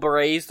formal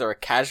berets, there are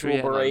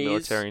casual berets. Like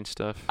military and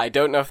stuff. I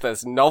don't know if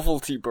there's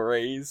novelty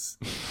berets.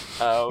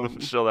 I'm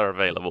sure they're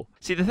available.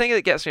 See, the thing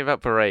that gets me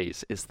about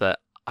berets is that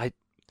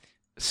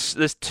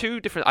there's two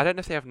different... I don't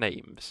know if they have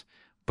names,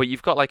 but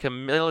you've got like a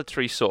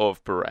military sort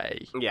of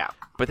beret. Yeah.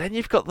 But then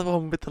you've got the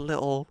one with the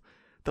little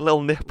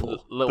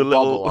nipple. Little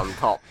bubble on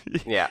top.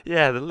 Yeah.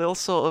 Yeah, the little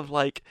sort of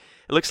like...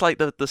 It looks like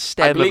the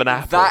stem of an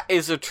apple. That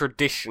is a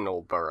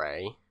traditional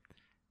beret.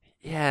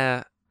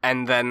 Yeah.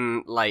 And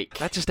then, like...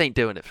 That just ain't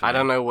doing it for me. I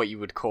don't know what you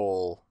would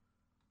call...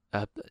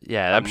 I'm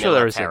sure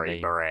there is a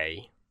name.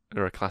 Beret.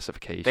 Or a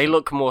classification. They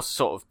look more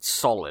sort of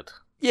solid.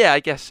 Yeah, I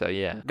guess so,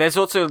 yeah. There's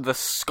also the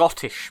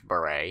Scottish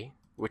beret,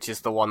 which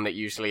is the one that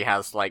usually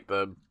has, like,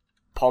 the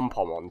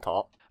pom-pom on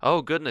top.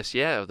 Oh, goodness,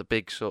 yeah, the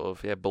big sort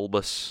of,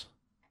 bulbous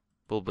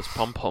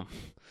pom-pom.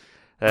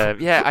 I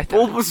think...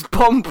 Bulbous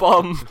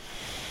pom-pom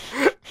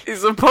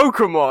is a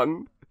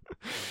Pokemon.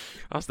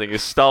 I was thinking a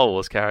Star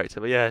Wars character,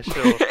 but yeah,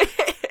 sure.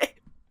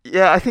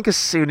 Yeah, I think as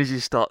soon as you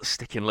start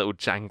sticking little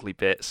jangly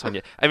bits on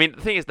you... I mean,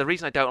 the thing is, the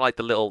reason I don't like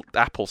the little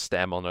apple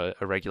stem on a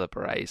regular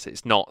beret is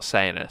it's not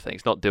saying anything,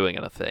 it's not doing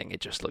anything,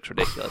 it just looks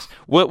ridiculous.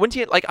 Wouldn't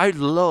you... Like, I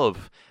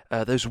love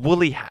those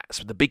woolly hats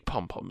with the big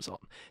pom-poms on.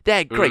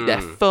 They're great,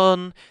 they're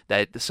fun,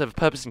 they serve a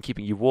purpose in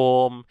keeping you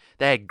warm,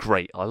 they're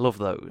great, I love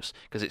those.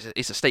 Because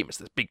it's a statement,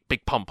 there's a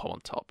big pom-pom on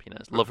top,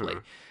 it's lovely.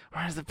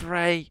 Whereas the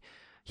beret...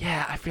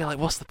 Yeah, I feel like,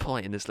 what's the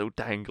point in this little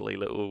dangly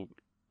little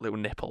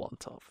nipple on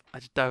top? I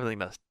just don't think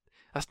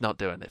that's not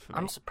doing it for me.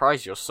 I'm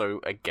surprised you're so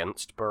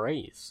against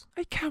berets.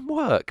 It can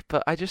work,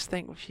 but I just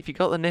think if you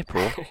got the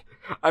nipple...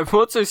 I'm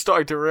also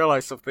starting to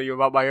realise something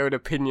about my own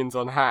opinions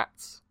on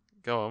hats.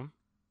 Go on.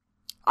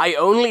 I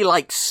only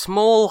like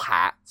small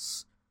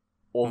hats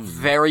or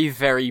very,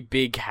 very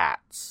big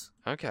hats.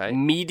 Okay.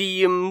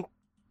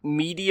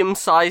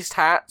 Medium-sized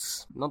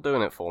hats, not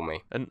doing it for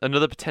me.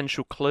 Another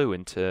potential clue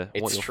into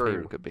what your true.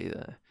 favourite could be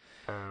there.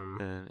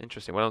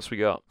 Interesting. What else we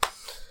got?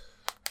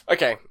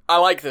 Okay, I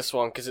like this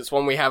one because it's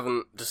one we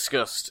haven't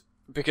discussed.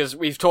 Because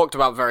we've talked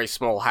about very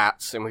small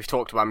hats and we've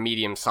talked about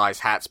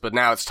medium-sized hats, but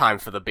now it's time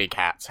for the big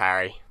hats,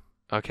 Harry.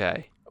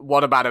 Okay.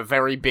 What about a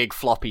very big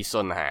floppy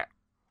sun hat?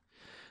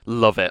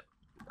 Love it.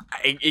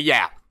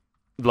 Yeah.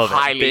 Love it.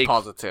 Highly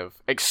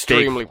positive.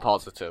 Extremely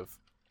positive.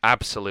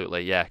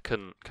 Absolutely, yeah.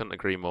 Couldn't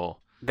agree more.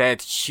 They're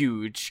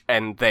huge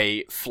and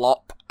they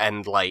flop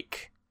and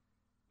like...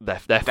 They're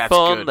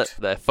fun,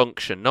 they're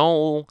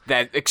functional.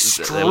 They're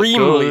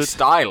extremely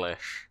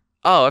stylish.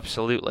 Oh,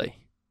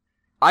 absolutely.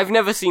 I've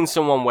never seen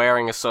someone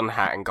wearing a sun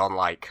hat and gone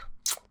like,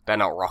 they're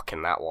not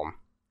rocking that one.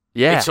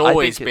 Yeah, it's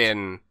always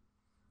been,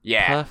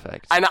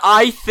 perfect. And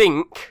I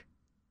think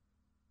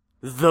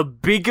the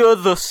bigger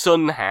the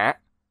sun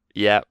hat,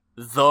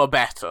 the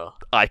better.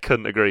 I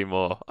couldn't agree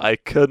more. I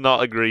could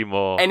not agree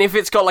more. And if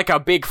it's got like a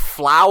big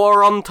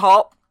flower on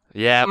top,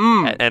 Yeah,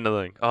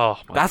 anything. Oh,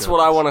 my That's goodness. what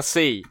I want to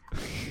see.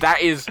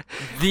 That is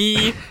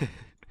the...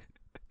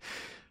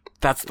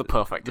 That's the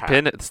perfect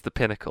hat. It's the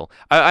pinnacle.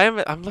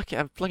 I'm looking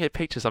at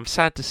pictures. I'm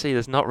sad to see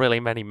there's not really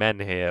many men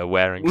here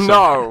wearing sun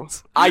No,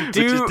 hats, I which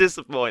do... is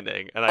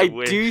disappointing, and I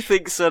wish... do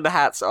think sun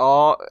hats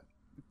are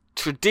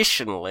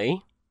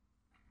traditionally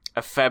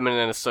a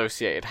feminine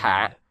associated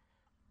hat,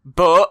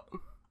 but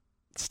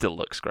still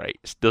looks great.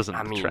 It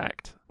doesn't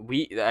detract.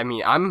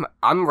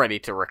 I'm ready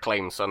to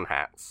reclaim sun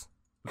hats.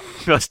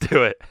 Let's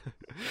do it.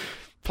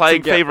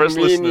 Playing favourites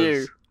me and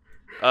listeners.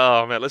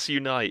 Oh man, let's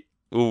unite.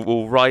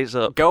 We'll rise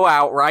up. Go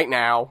out right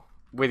now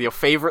with your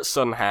favourite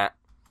sun hat.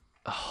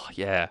 Oh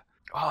yeah.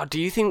 Oh, do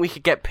you think we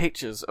could get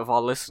pictures of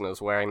our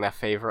listeners wearing their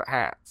favourite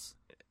hats?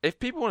 If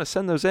people want to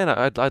send those in,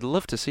 I'd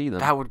love to see them.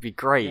 That would be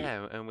great.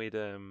 Yeah, and we'd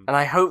And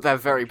I hope they're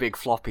very big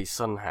floppy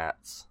sun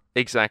hats.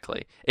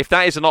 Exactly. If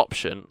that is an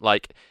option,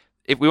 like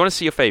if we want to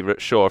see your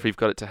favourite, sure, if you've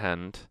got it to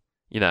hand,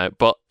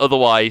 but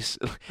otherwise,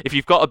 if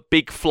you've got a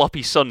big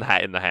floppy sun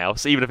hat in the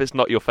house, even if it's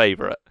not your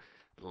favourite,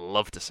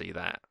 love to see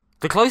that.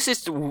 The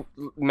closest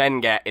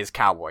men get is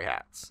cowboy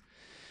hats.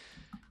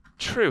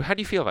 True. How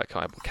do you feel about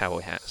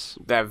cowboy hats?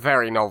 They're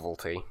very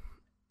novelty.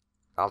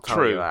 I'll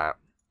tell you that.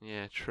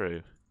 Yeah,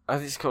 true. I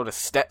think it's called a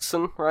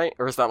Stetson, right?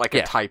 Or is that like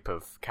a type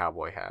of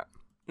cowboy hat?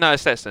 No, a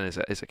Stetson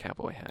is a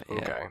cowboy hat.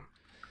 Yeah.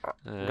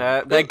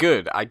 Okay. They're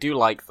good. I do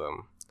like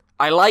them.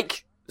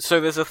 So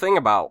there's a thing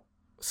about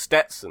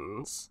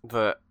Stetsons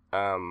that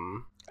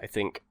I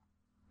think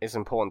is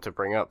important to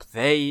bring up.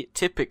 They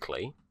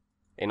typically,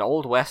 in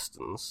old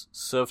westerns,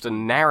 served a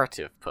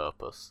narrative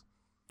purpose.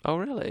 Oh,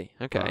 really?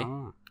 Okay.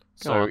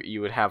 So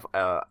you would have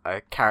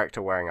a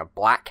character wearing a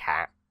black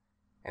hat,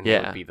 and they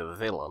would be the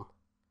villain.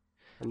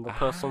 And the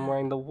person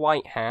wearing the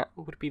white hat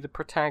would be the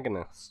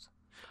protagonist.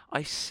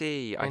 I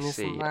see.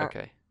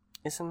 Okay.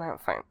 Isn't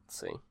that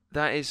fancy?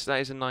 That is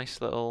a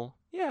nice little...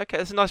 Yeah, okay,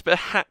 that's a nice bit of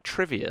hat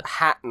trivia.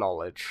 Hat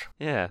knowledge.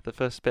 Yeah, the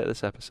first bit of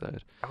this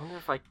episode. I wonder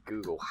if I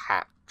Google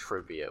hat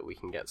trivia, we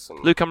can get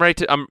some... Luke, I'm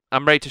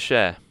ready to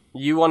share.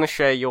 You want to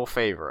share your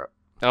favourite?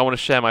 I want to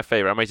share my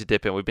favourite. I'm ready to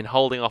dip in. We've been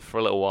holding off for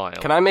a little while.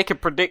 Can I make a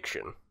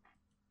prediction?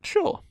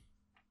 Sure.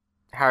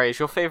 Harry, is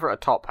your favourite a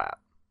top hat?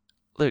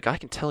 Luke, I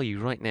can tell you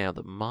right now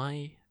that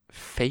my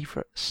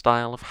favourite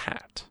style of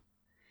hat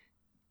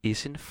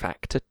is in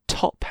fact a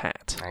top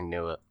hat. I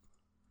knew it.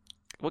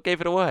 What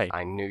gave it away?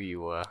 I knew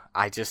you were.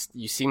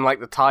 You seem like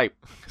the type.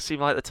 Seem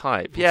like the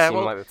type. You seem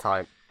like the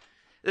type.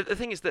 The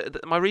thing is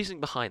that my reasoning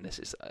behind this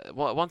is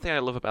one thing I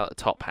love about the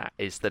top hat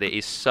is that it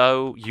is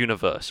so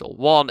universal.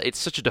 One, it's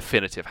such a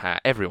definitive hat.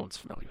 Everyone's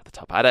familiar with the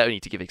top hat. I don't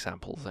need to give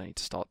examples. I need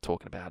to start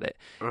talking about it.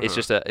 Mm-hmm. It's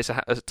just a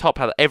top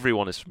hat that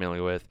everyone is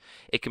familiar with.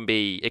 It can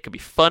be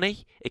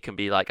funny. It can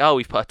be like, oh,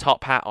 we've put a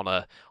top hat on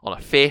a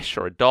fish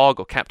or a dog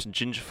or Captain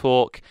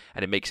Gingerfork,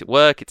 and it makes it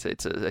work.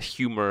 It's a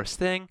humorous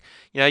thing.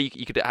 You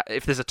could,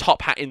 if there's a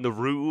top hat in the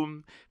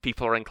room,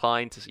 people are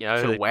inclined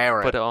to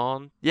wear put it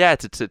on. Yeah,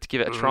 to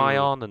give it a try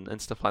on and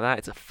stuff like that.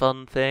 It's a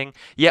fun thing.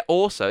 Yet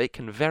also, it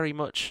can very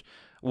much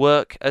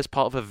work as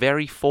part of a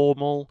very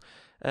formal,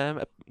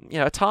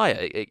 attire.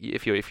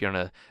 If you're in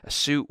a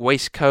suit,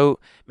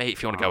 waistcoat, maybe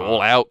if you want to go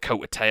all out, coat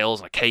with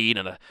tails, and a cane,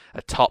 and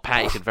a top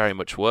hat, it can very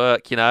much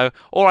work.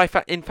 Or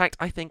in fact,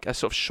 I think a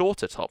sort of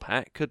shorter top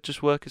hat could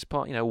just work as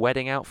part,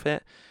 wedding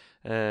outfit,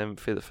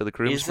 for the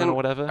groomsmen or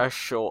whatever. A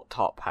short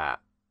top hat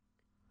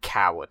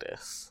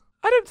cowardice?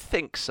 I don't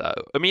think so.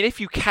 I mean,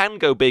 if you can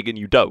go big and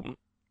you don't,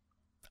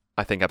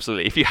 I think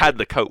absolutely. If you had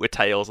the coat with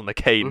tails and the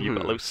cane, and you've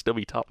got a little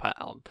stubby top hat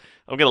on,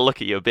 I'm going to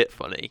look at you a bit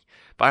funny.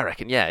 But I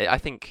reckon, I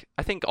think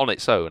on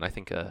its own, I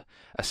think a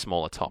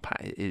smaller top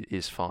hat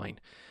is fine.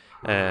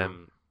 To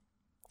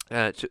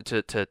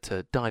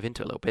dive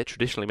into a little bit,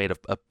 traditionally made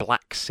of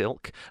black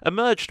silk,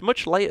 emerged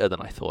much later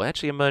than I thought. It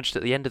actually emerged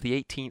at the end of the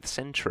 18th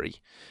century.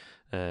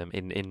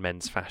 In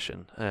men's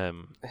fashion. I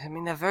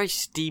mean, they're very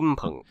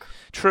steampunk.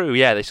 True,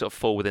 yeah, they sort of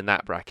fall within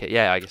that bracket.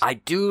 Yeah, I guess.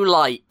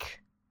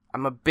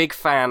 I'm a big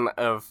fan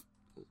of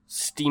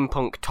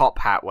steampunk top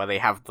hat where they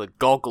have the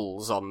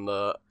goggles on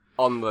the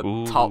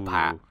top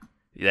hat.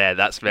 Yeah,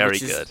 that's very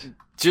good.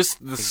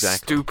 Just the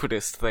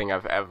stupidest thing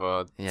I've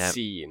ever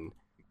seen,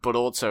 but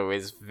also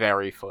is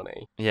very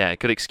funny. Yeah,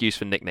 good excuse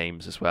for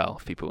nicknames as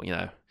well. People,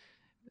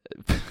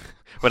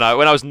 When I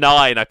was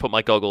 9, I put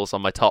my goggles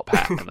on my top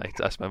hat, and I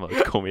asked my mum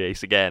to call me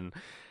Ace again,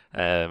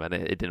 and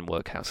it didn't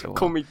work out so well.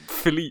 Call me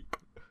Philippe.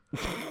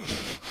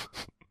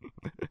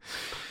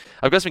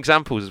 I've got some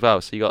examples as well.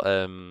 So you got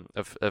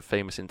of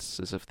famous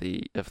instances of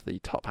the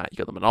top hat. You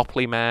got the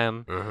Monopoly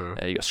Man.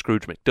 You got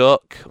Scrooge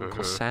McDuck,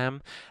 Uncle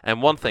Sam,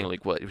 and one thing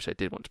which I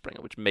did want to bring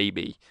up, which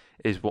maybe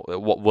is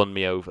what won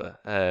me over,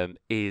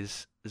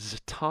 is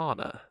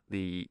Zatanna,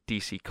 the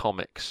DC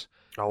Comics.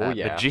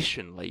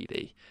 Magician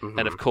lady.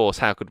 And of course,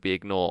 how could we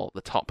ignore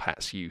the top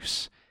hat's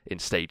use in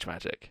stage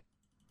magic?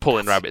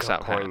 Pulling rabbits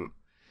out of hat.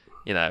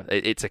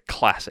 It's a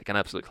classic, an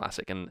absolute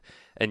classic. And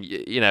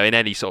in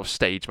any sort of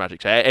stage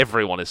magic,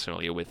 everyone is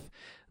familiar with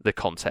the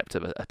concept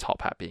of a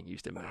top hat being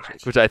used in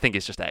Magic, which I think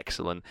is just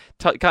excellent.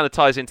 Kind of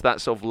ties into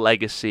that sort of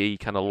legacy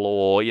kind of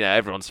lore.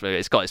 Everyone's familiar.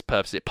 It's got its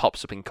purpose. It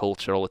pops up in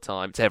culture all the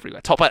time. It's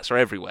everywhere. Top hats are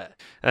everywhere.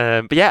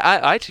 But yeah,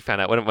 I actually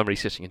found out when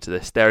researching into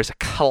this, there is a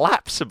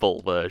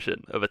collapsible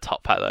version of a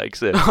top hat that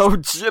exists. Oh,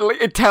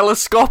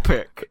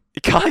 telescopic.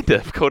 Kind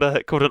of called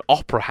an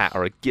opera hat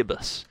or a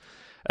gibbous.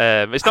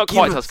 It's not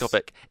quite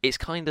telescopic. It's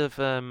kind of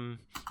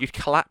you'd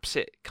collapse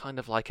it, kind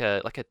of like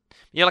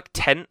like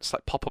tents,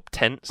 like pop-up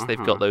tents. Mm-hmm.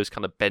 They've got those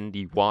kind of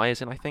bendy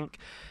wires in. I think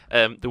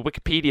the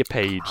Wikipedia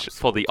page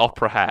for the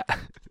opera hat,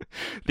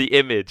 the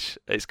image,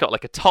 it's got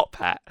like a top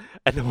hat,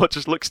 and then what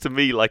just looks to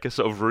me like a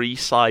sort of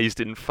resized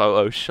in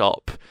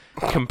Photoshop,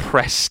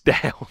 compressed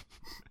down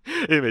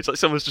image, like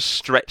someone's just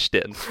stretched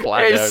it and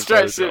flat down.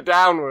 Stretched it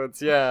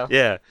downwards, yeah.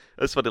 Yeah,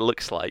 that's what it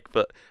looks like.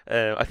 But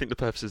I think the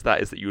purpose of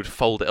that is that you would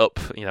fold it up,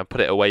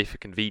 put it away for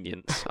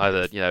convenience,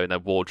 either in a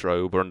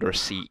wardrobe or under a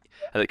seat,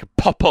 and it could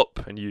pop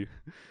up and you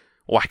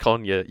whack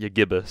on your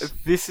gibbous.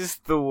 This is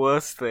the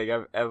worst thing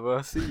I've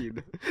ever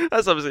seen.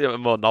 That's obviously a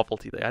more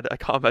novelty thing. I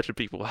can't imagine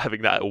people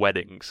having that at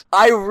weddings.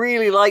 I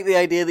really like the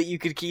idea that you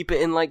could keep it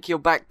in like your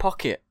back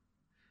pocket,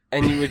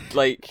 and you would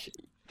like.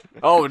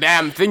 Oh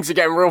damn! Things are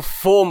getting real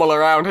formal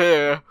around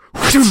here.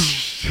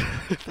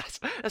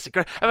 That's a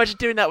great. Imagine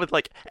doing that with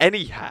like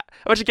any hat.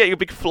 Imagine getting a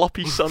big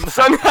floppy sun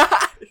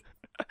hat.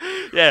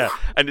 Yeah,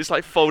 and it's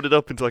like folded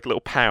up into like a little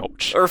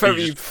pouch. Or if ever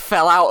you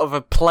fell out of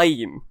a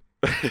plane,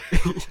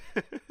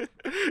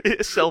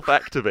 it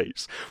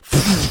self-activates.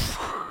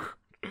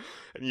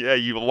 And yeah,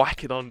 you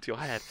whack it onto your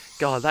head.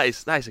 God, that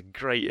is a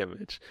great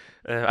image.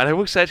 And I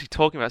will say, actually,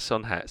 talking about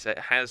sun hats, it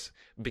has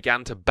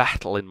began to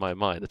battle in my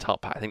mind. The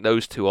top hat. I think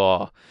those two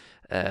are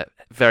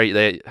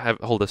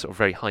hold a sort of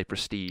very high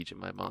prestige in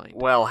my mind.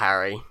 Well,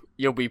 Harry,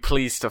 you'll be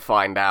pleased to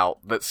find out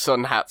that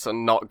sun hats are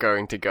not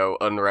going to go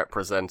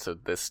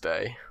unrepresented this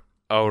day.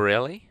 Oh,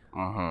 really?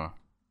 Mm-hmm.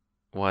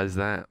 Why is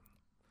that?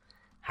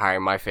 Harry,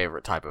 my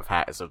favourite type of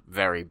hat is a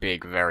very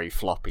big, very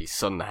floppy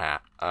sun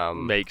hat.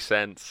 Makes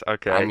sense.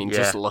 Okay. I mean,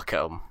 just look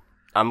at them.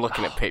 I'm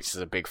looking at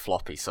pictures of big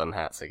floppy sun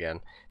hats again.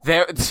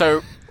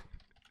 So,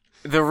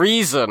 the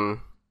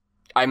reason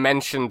I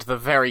mentioned the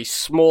very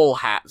small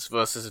hats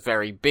versus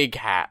very big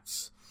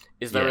hats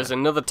is there is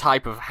another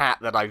type of hat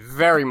that I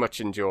very much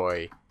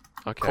enjoy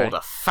called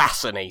a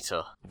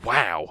fascinator.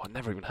 Wow, I've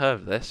never even heard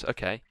of this.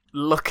 Okay.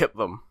 Look at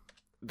them.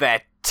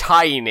 They're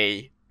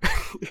tiny.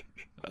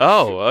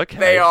 Oh, okay.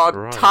 They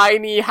are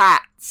tiny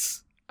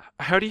hats.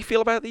 How do you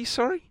feel about these,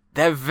 sorry?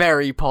 They're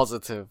very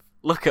positive.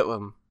 Look at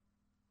them.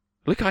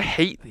 Look, I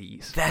hate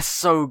these. They're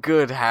so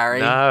good,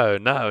 Harry.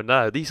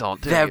 No. These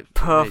aren't doing They're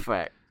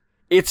perfect.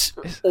 It's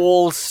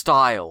all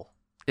style.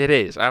 It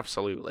is,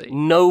 absolutely.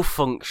 No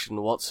function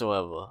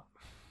whatsoever.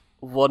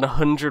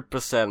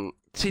 100%.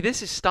 See,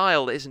 this is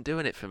style that isn't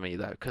doing it for me,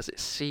 though, because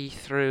it's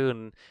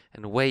see-through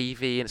and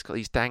wavy, and it's got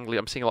these dangly...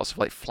 I'm seeing lots of,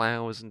 like,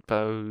 flowers and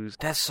bows.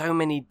 There's so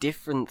many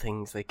different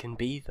things they can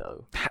be,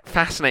 though.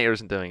 Fascinator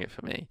isn't doing it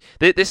for me.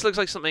 This looks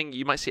like something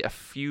you might see at a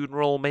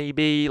funeral,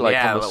 maybe. Like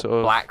yeah, a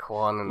little black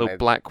one. Little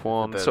black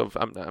one. Sort of,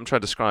 I'm trying to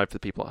describe for the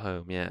people at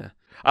home, yeah.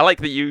 I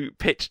like that you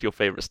pitched your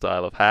favourite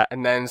style of hat.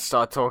 And then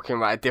start talking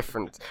about a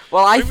different...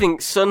 Well, I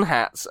think sun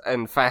hats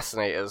and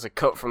fascinators are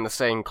cut from the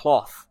same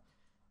cloth.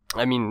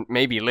 I mean,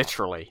 maybe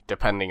literally,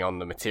 depending on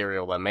the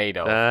material they're made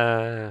of.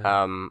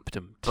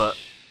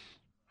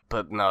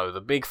 But no, the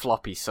big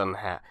floppy sun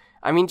hat.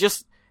 I mean,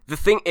 just the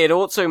thing, it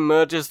also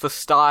merges the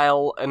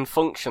style and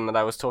function that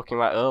I was talking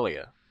about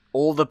earlier.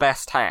 All the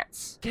best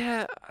hats.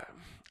 Yeah,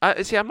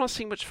 I'm not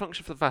seeing much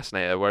function for the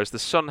Fascinator, whereas the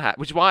sun hat,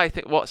 which is why I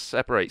think what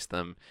separates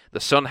them, the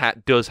sun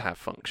hat does have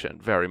function,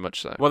 very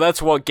much so. Well,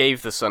 that's what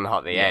gave the sun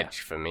hat the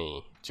edge for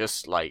me.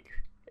 Just like...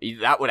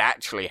 That would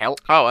actually help.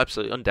 Oh,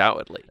 absolutely,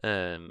 undoubtedly.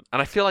 And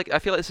I feel like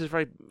this is a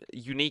very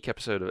unique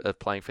episode of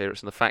Playing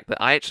Favourites, and the fact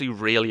that I actually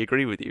really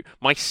agree with you.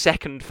 My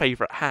second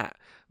favourite hat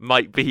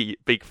might be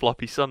Big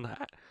Floppy Sun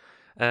Hat.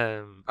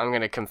 I'm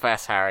going to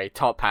confess, Harry,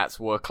 top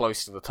hats were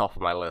close to the top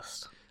of my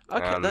list.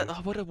 Okay,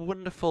 what a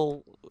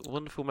wonderful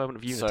moment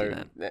of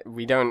unity. Then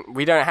we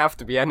don't have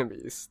to be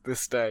enemies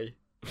this day.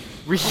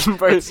 We can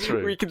both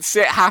we can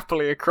sit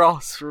happily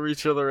across from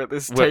each other at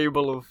this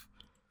table of.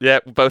 Yeah,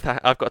 both.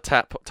 I've got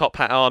a top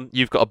hat on.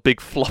 You've got a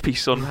big floppy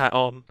sun hat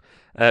on.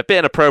 A bit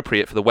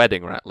inappropriate for the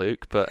wedding, Rat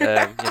Luke, but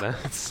I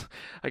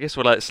guess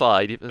we'll let it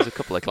slide. There's a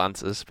couple of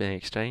glances being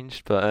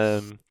exchanged,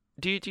 but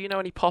do you know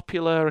any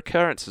popular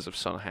occurrences of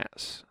sun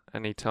hats?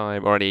 Any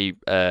time or any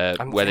where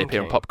they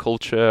appear in pop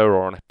culture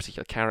or on a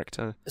particular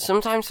character?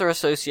 Sometimes they're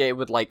associated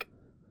with like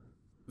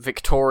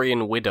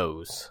Victorian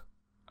widows.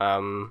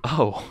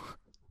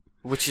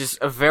 Which is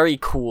a very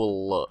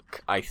cool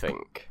look, I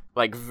think.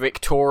 Like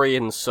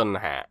Victorian sun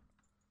hat.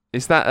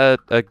 Is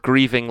that a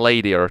grieving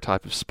lady or a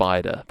type of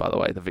spider, by the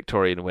way, the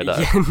Victorian widow?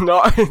 Yeah,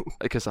 not...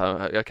 Because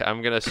I'm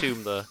going to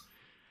assume the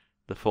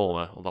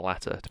former or the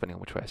latter, depending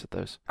on which way I said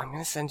those. I'm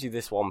going to send you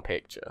this one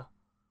picture.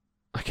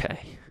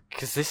 Okay.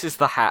 Because this is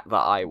the hat that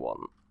I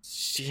want.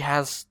 She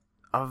has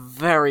a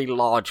very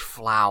large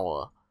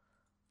flower.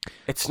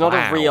 It's not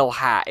a real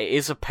hat, it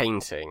is a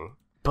painting.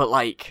 But,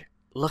 like,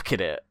 Look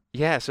at it.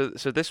 Yeah, so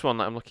this one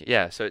that I'm looking,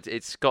 yeah, so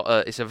it's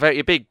got it's a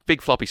very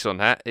big floppy sun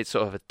hat. It's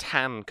sort of a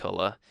tan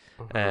color,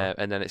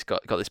 and then it's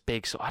got this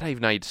big. So I don't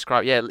even know how you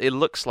describe. Yeah, it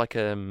looks like I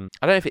don't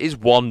know if it is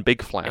one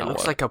big flower. It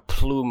looks like a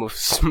plume of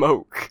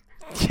smoke.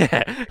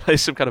 Yeah,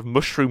 there's some kind of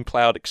mushroom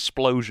cloud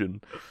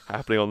explosion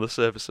happening on the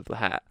surface of the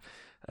hat.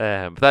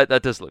 But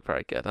that does look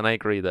very good, and I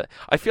agree that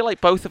I feel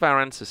like both of our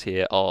answers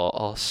here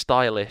are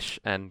stylish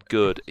and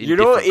good. In You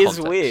know what different is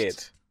contexts.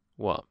 weird?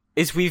 What?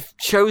 Is we've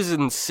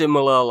chosen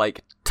similar,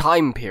 like,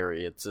 time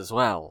periods as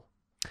well.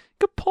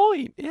 Good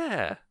point.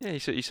 Yeah. You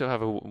sort of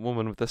have a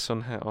woman with a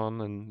sun hat on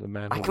and a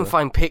man. I with can a...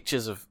 find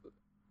pictures of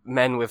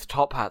men with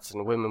top hats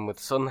and women with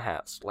sun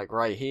hats, like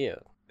right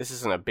here. This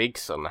isn't a big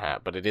sun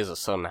hat, but it is a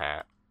sun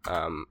hat.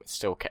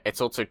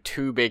 It's also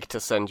too big to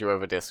send you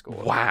over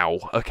Discord. Wow.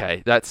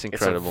 Okay, that's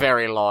incredible. It's a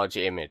very large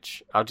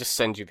image. I'll just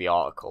send you the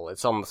article.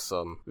 It's on the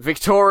Sun.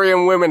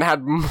 Victorian women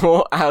had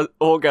more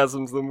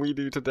orgasms than we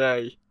do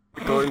today,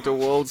 according to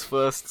world's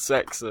first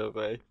sex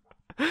survey.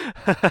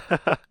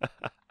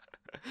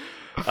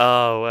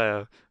 Oh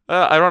wow!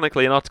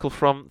 Ironically, an article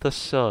from the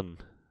Sun.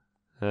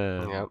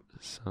 Yep.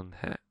 Sun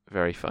hat.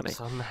 Very funny.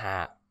 Sun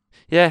hat.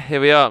 Yeah, here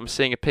we are. I'm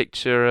seeing a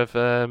picture of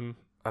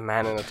A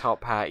man in a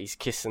top hat. He's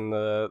kissing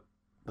the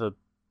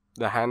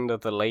hand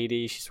of the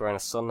lady. She's wearing a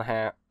sun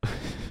hat.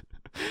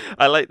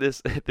 I like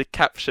this. The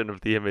caption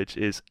of the image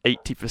is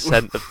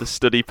 80% of the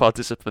study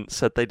participants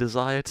said they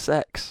desired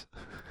sex.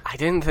 I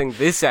didn't think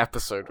this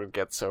episode would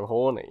get so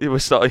horny. We're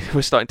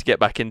starting to get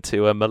back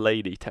into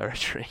milady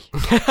territory.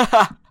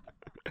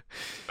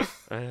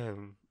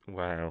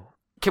 Wow.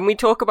 Can we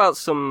talk about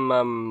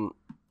some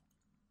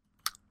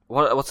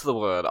what's the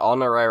word?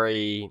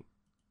 Honorary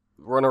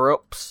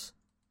runner-ups?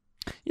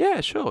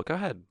 Yeah, sure. Go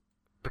ahead.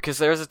 Because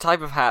there is a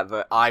type of hat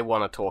that I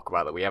want to talk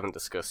about that we haven't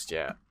discussed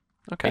yet.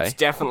 Okay. It's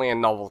definitely a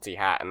novelty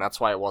hat, and that's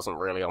why it wasn't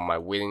really on my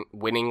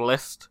winning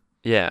list.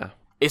 Yeah.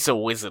 It's a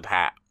wizard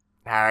hat,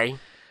 Harry.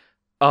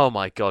 Oh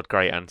my god,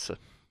 great answer.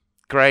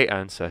 Great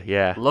answer,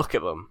 yeah. Look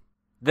at them.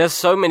 There's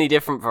so many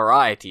different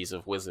varieties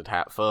of wizard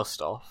hat,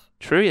 first off.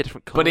 True, yeah,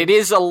 different colours. But it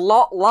is a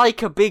lot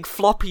like a big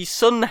floppy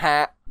sun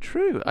hat.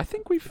 True. I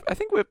think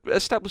we're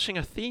establishing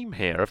a theme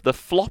here of the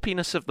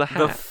floppiness of the hat.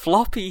 The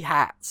floppy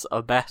hats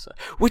are better.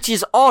 Which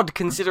is odd,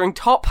 considering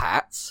top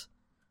hats,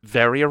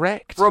 Very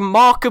erect.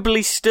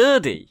 remarkably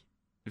sturdy.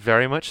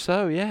 Very much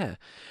so, yeah.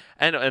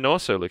 And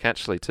also, look,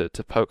 actually, to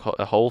poke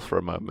a hole for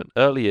a moment,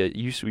 earlier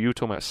you were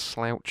talking about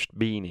slouched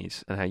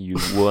beanies and how you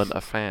weren't a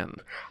fan.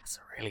 That's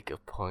a really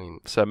good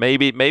point. So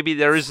maybe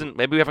there isn't,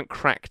 maybe we haven't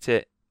cracked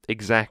it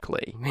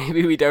exactly.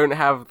 Maybe we don't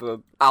have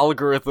the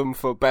algorithm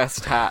for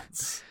best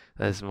hats.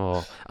 There's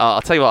more.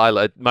 I'll tell you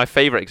what, my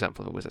favourite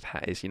example of a wizard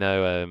hat is,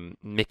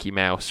 Mickey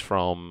Mouse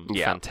from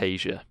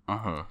Fantasia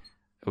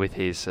with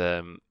his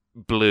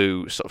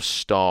blue sort of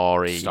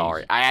starry.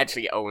 I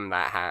actually own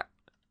that hat.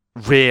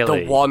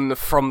 Really? The one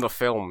from the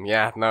film,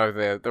 yeah. No,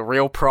 the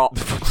real prop.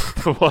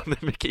 The one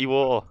that Mickey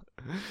wore.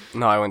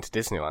 No, I went to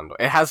Disneyland.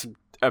 It has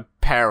a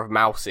pair of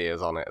mouse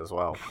ears on it as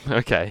well.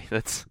 Okay,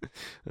 that's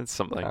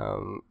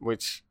something.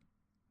 Which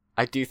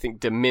I do think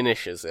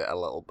diminishes it a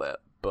little bit,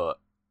 but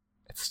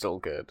it's still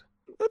good.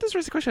 That does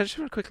raise the question. I just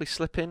want to quickly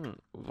slip in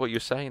what you're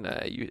saying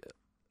there.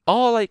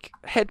 Are like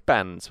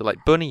headbands with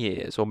like bunny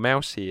ears or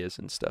mouse ears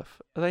and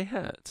stuff? Are they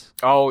hats?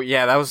 Oh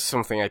yeah, that was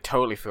something I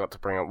totally forgot to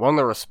bring up. One of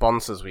the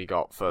responses we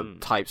got for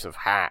types of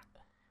hat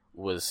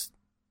was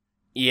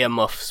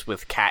earmuffs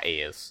with cat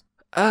ears.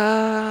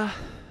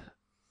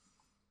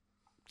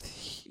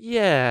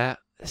 Yeah.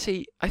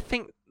 See, I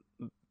think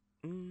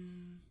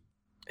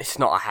It's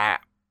not a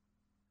hat.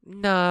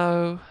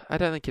 no, I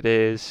don't think it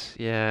is.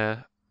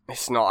 Yeah.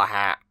 It's not a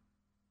hat.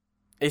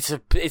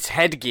 It's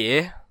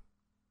headgear.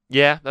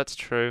 Yeah, that's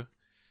true.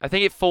 I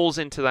think it falls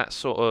into that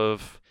sort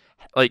of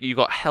like you've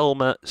got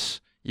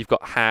helmets, you've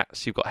got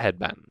hats, you've got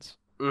headbands.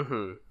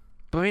 Mm-hmm.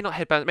 But maybe not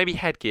headbands. Maybe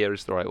headgear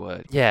is the right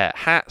word. Yeah,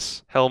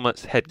 hats,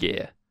 helmets,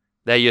 headgear.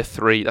 They're your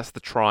three. That's the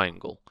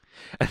triangle.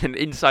 And then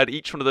inside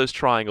each one of those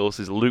triangles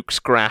is Luke's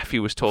graph he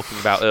was talking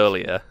about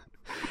earlier.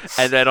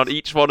 And then on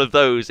each one of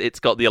those, it's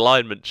got the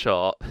alignment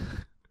chart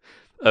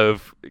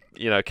of,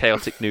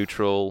 chaotic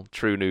neutral,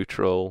 true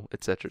neutral,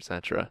 etc.,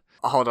 etc.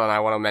 Hold on, I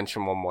want to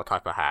mention one more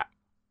type of hat.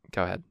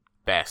 Go ahead.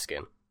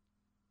 Bearskin.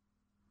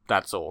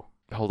 That's all.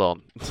 Hold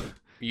on.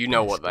 You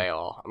know what they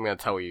are. I'm going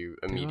to tell you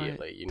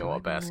immediately. You know what a I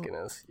know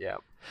bearskin is. Yeah.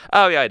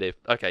 Oh, yeah, I do.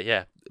 Okay,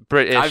 yeah.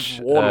 British,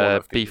 I've worn one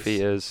of beef these.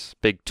 eaters,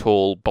 big,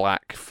 tall,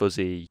 black,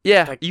 fuzzy.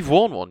 Yeah, you've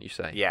worn one, you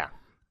say? Yeah.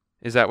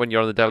 Is that when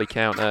you're on the deli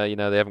counter,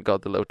 they haven't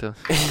got the little...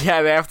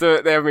 Yeah, they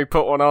have me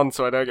put one on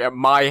so I don't get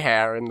my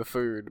hair in the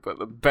food, but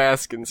the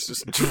bearskin's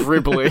just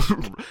dribbling.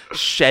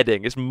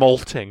 shedding, it's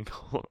molting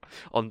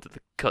onto the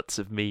cuts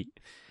of meat.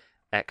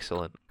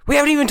 Excellent. We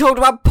haven't even talked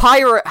about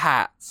pirate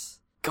hats!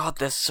 God,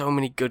 there's so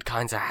many good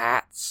kinds of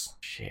hats.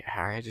 Shit,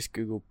 Harry, I just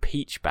googled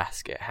peach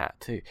basket hat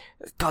too.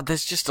 God,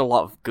 there's just a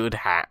lot of good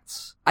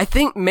hats. I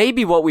think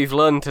maybe what we've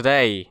learned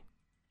today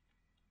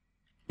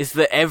is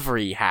that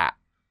every hat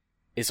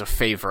is a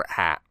favourite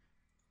hat.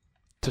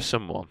 To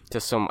someone.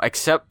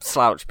 Except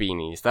slouch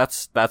beanies.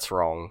 That's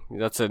wrong.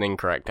 That's an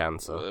incorrect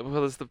answer.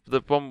 Well, there's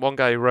the one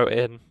guy who wrote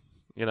in,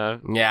 you know.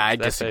 Yeah, I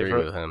their disagree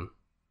favourite. with him.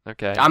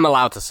 Okay. I'm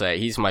allowed to say it.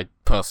 He's my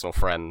personal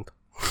friend.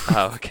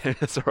 Oh, okay,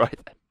 that's all right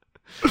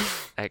then.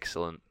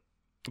 Excellent.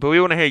 But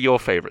we want to hear your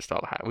favourite style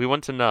of hat. We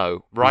want to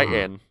know. Write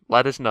in.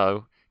 Let us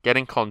know. Get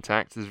in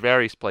contact. There's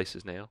various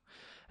places now.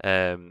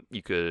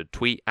 You could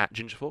tweet at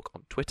Gingerfolk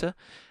on Twitter.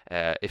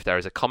 If there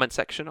is a comment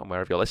section on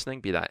wherever you're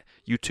listening, be that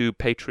YouTube,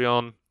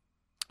 Patreon,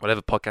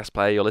 whatever podcast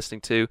player you're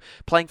listening to.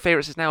 Playing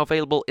Favorites is now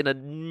available in a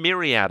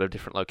myriad of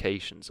different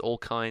locations, all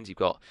kinds. You've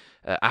got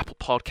Apple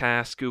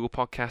Podcasts, Google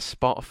Podcasts,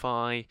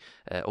 Spotify,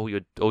 all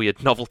your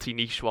novelty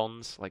niche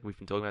ones, like we've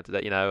been talking about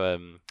today. You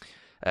know,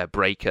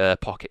 Breaker,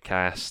 Pocket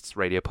Casts,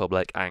 Radio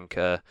Public,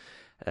 Anchor,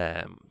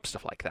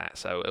 stuff like that.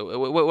 So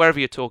wherever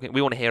you're talking,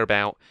 we want to hear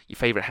about your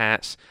favorite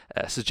hats,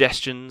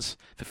 suggestions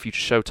for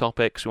future show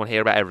topics. We want to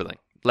hear about everything.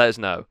 Let us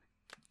know.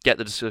 Get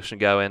the discussion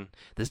going.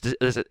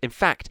 In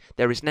fact,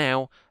 there is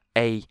now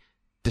a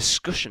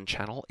discussion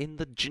channel in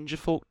the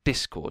Gingerfolk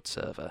Discord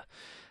server.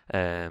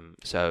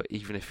 So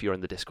even if you're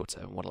in the Discord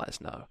server and want to let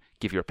us know,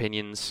 give your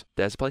opinions,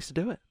 there's a place to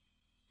do it.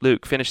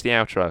 Luke, finish the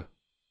outro.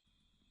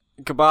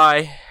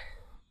 Goodbye.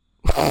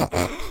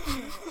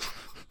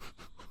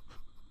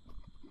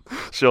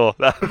 Sure.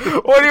 What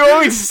do you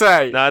want me to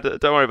say? No,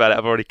 don't worry about it.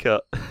 I've already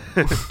cut.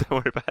 Don't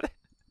worry about it.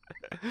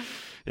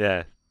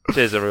 Yeah.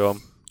 Cheers,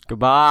 everyone.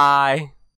 Goodbye.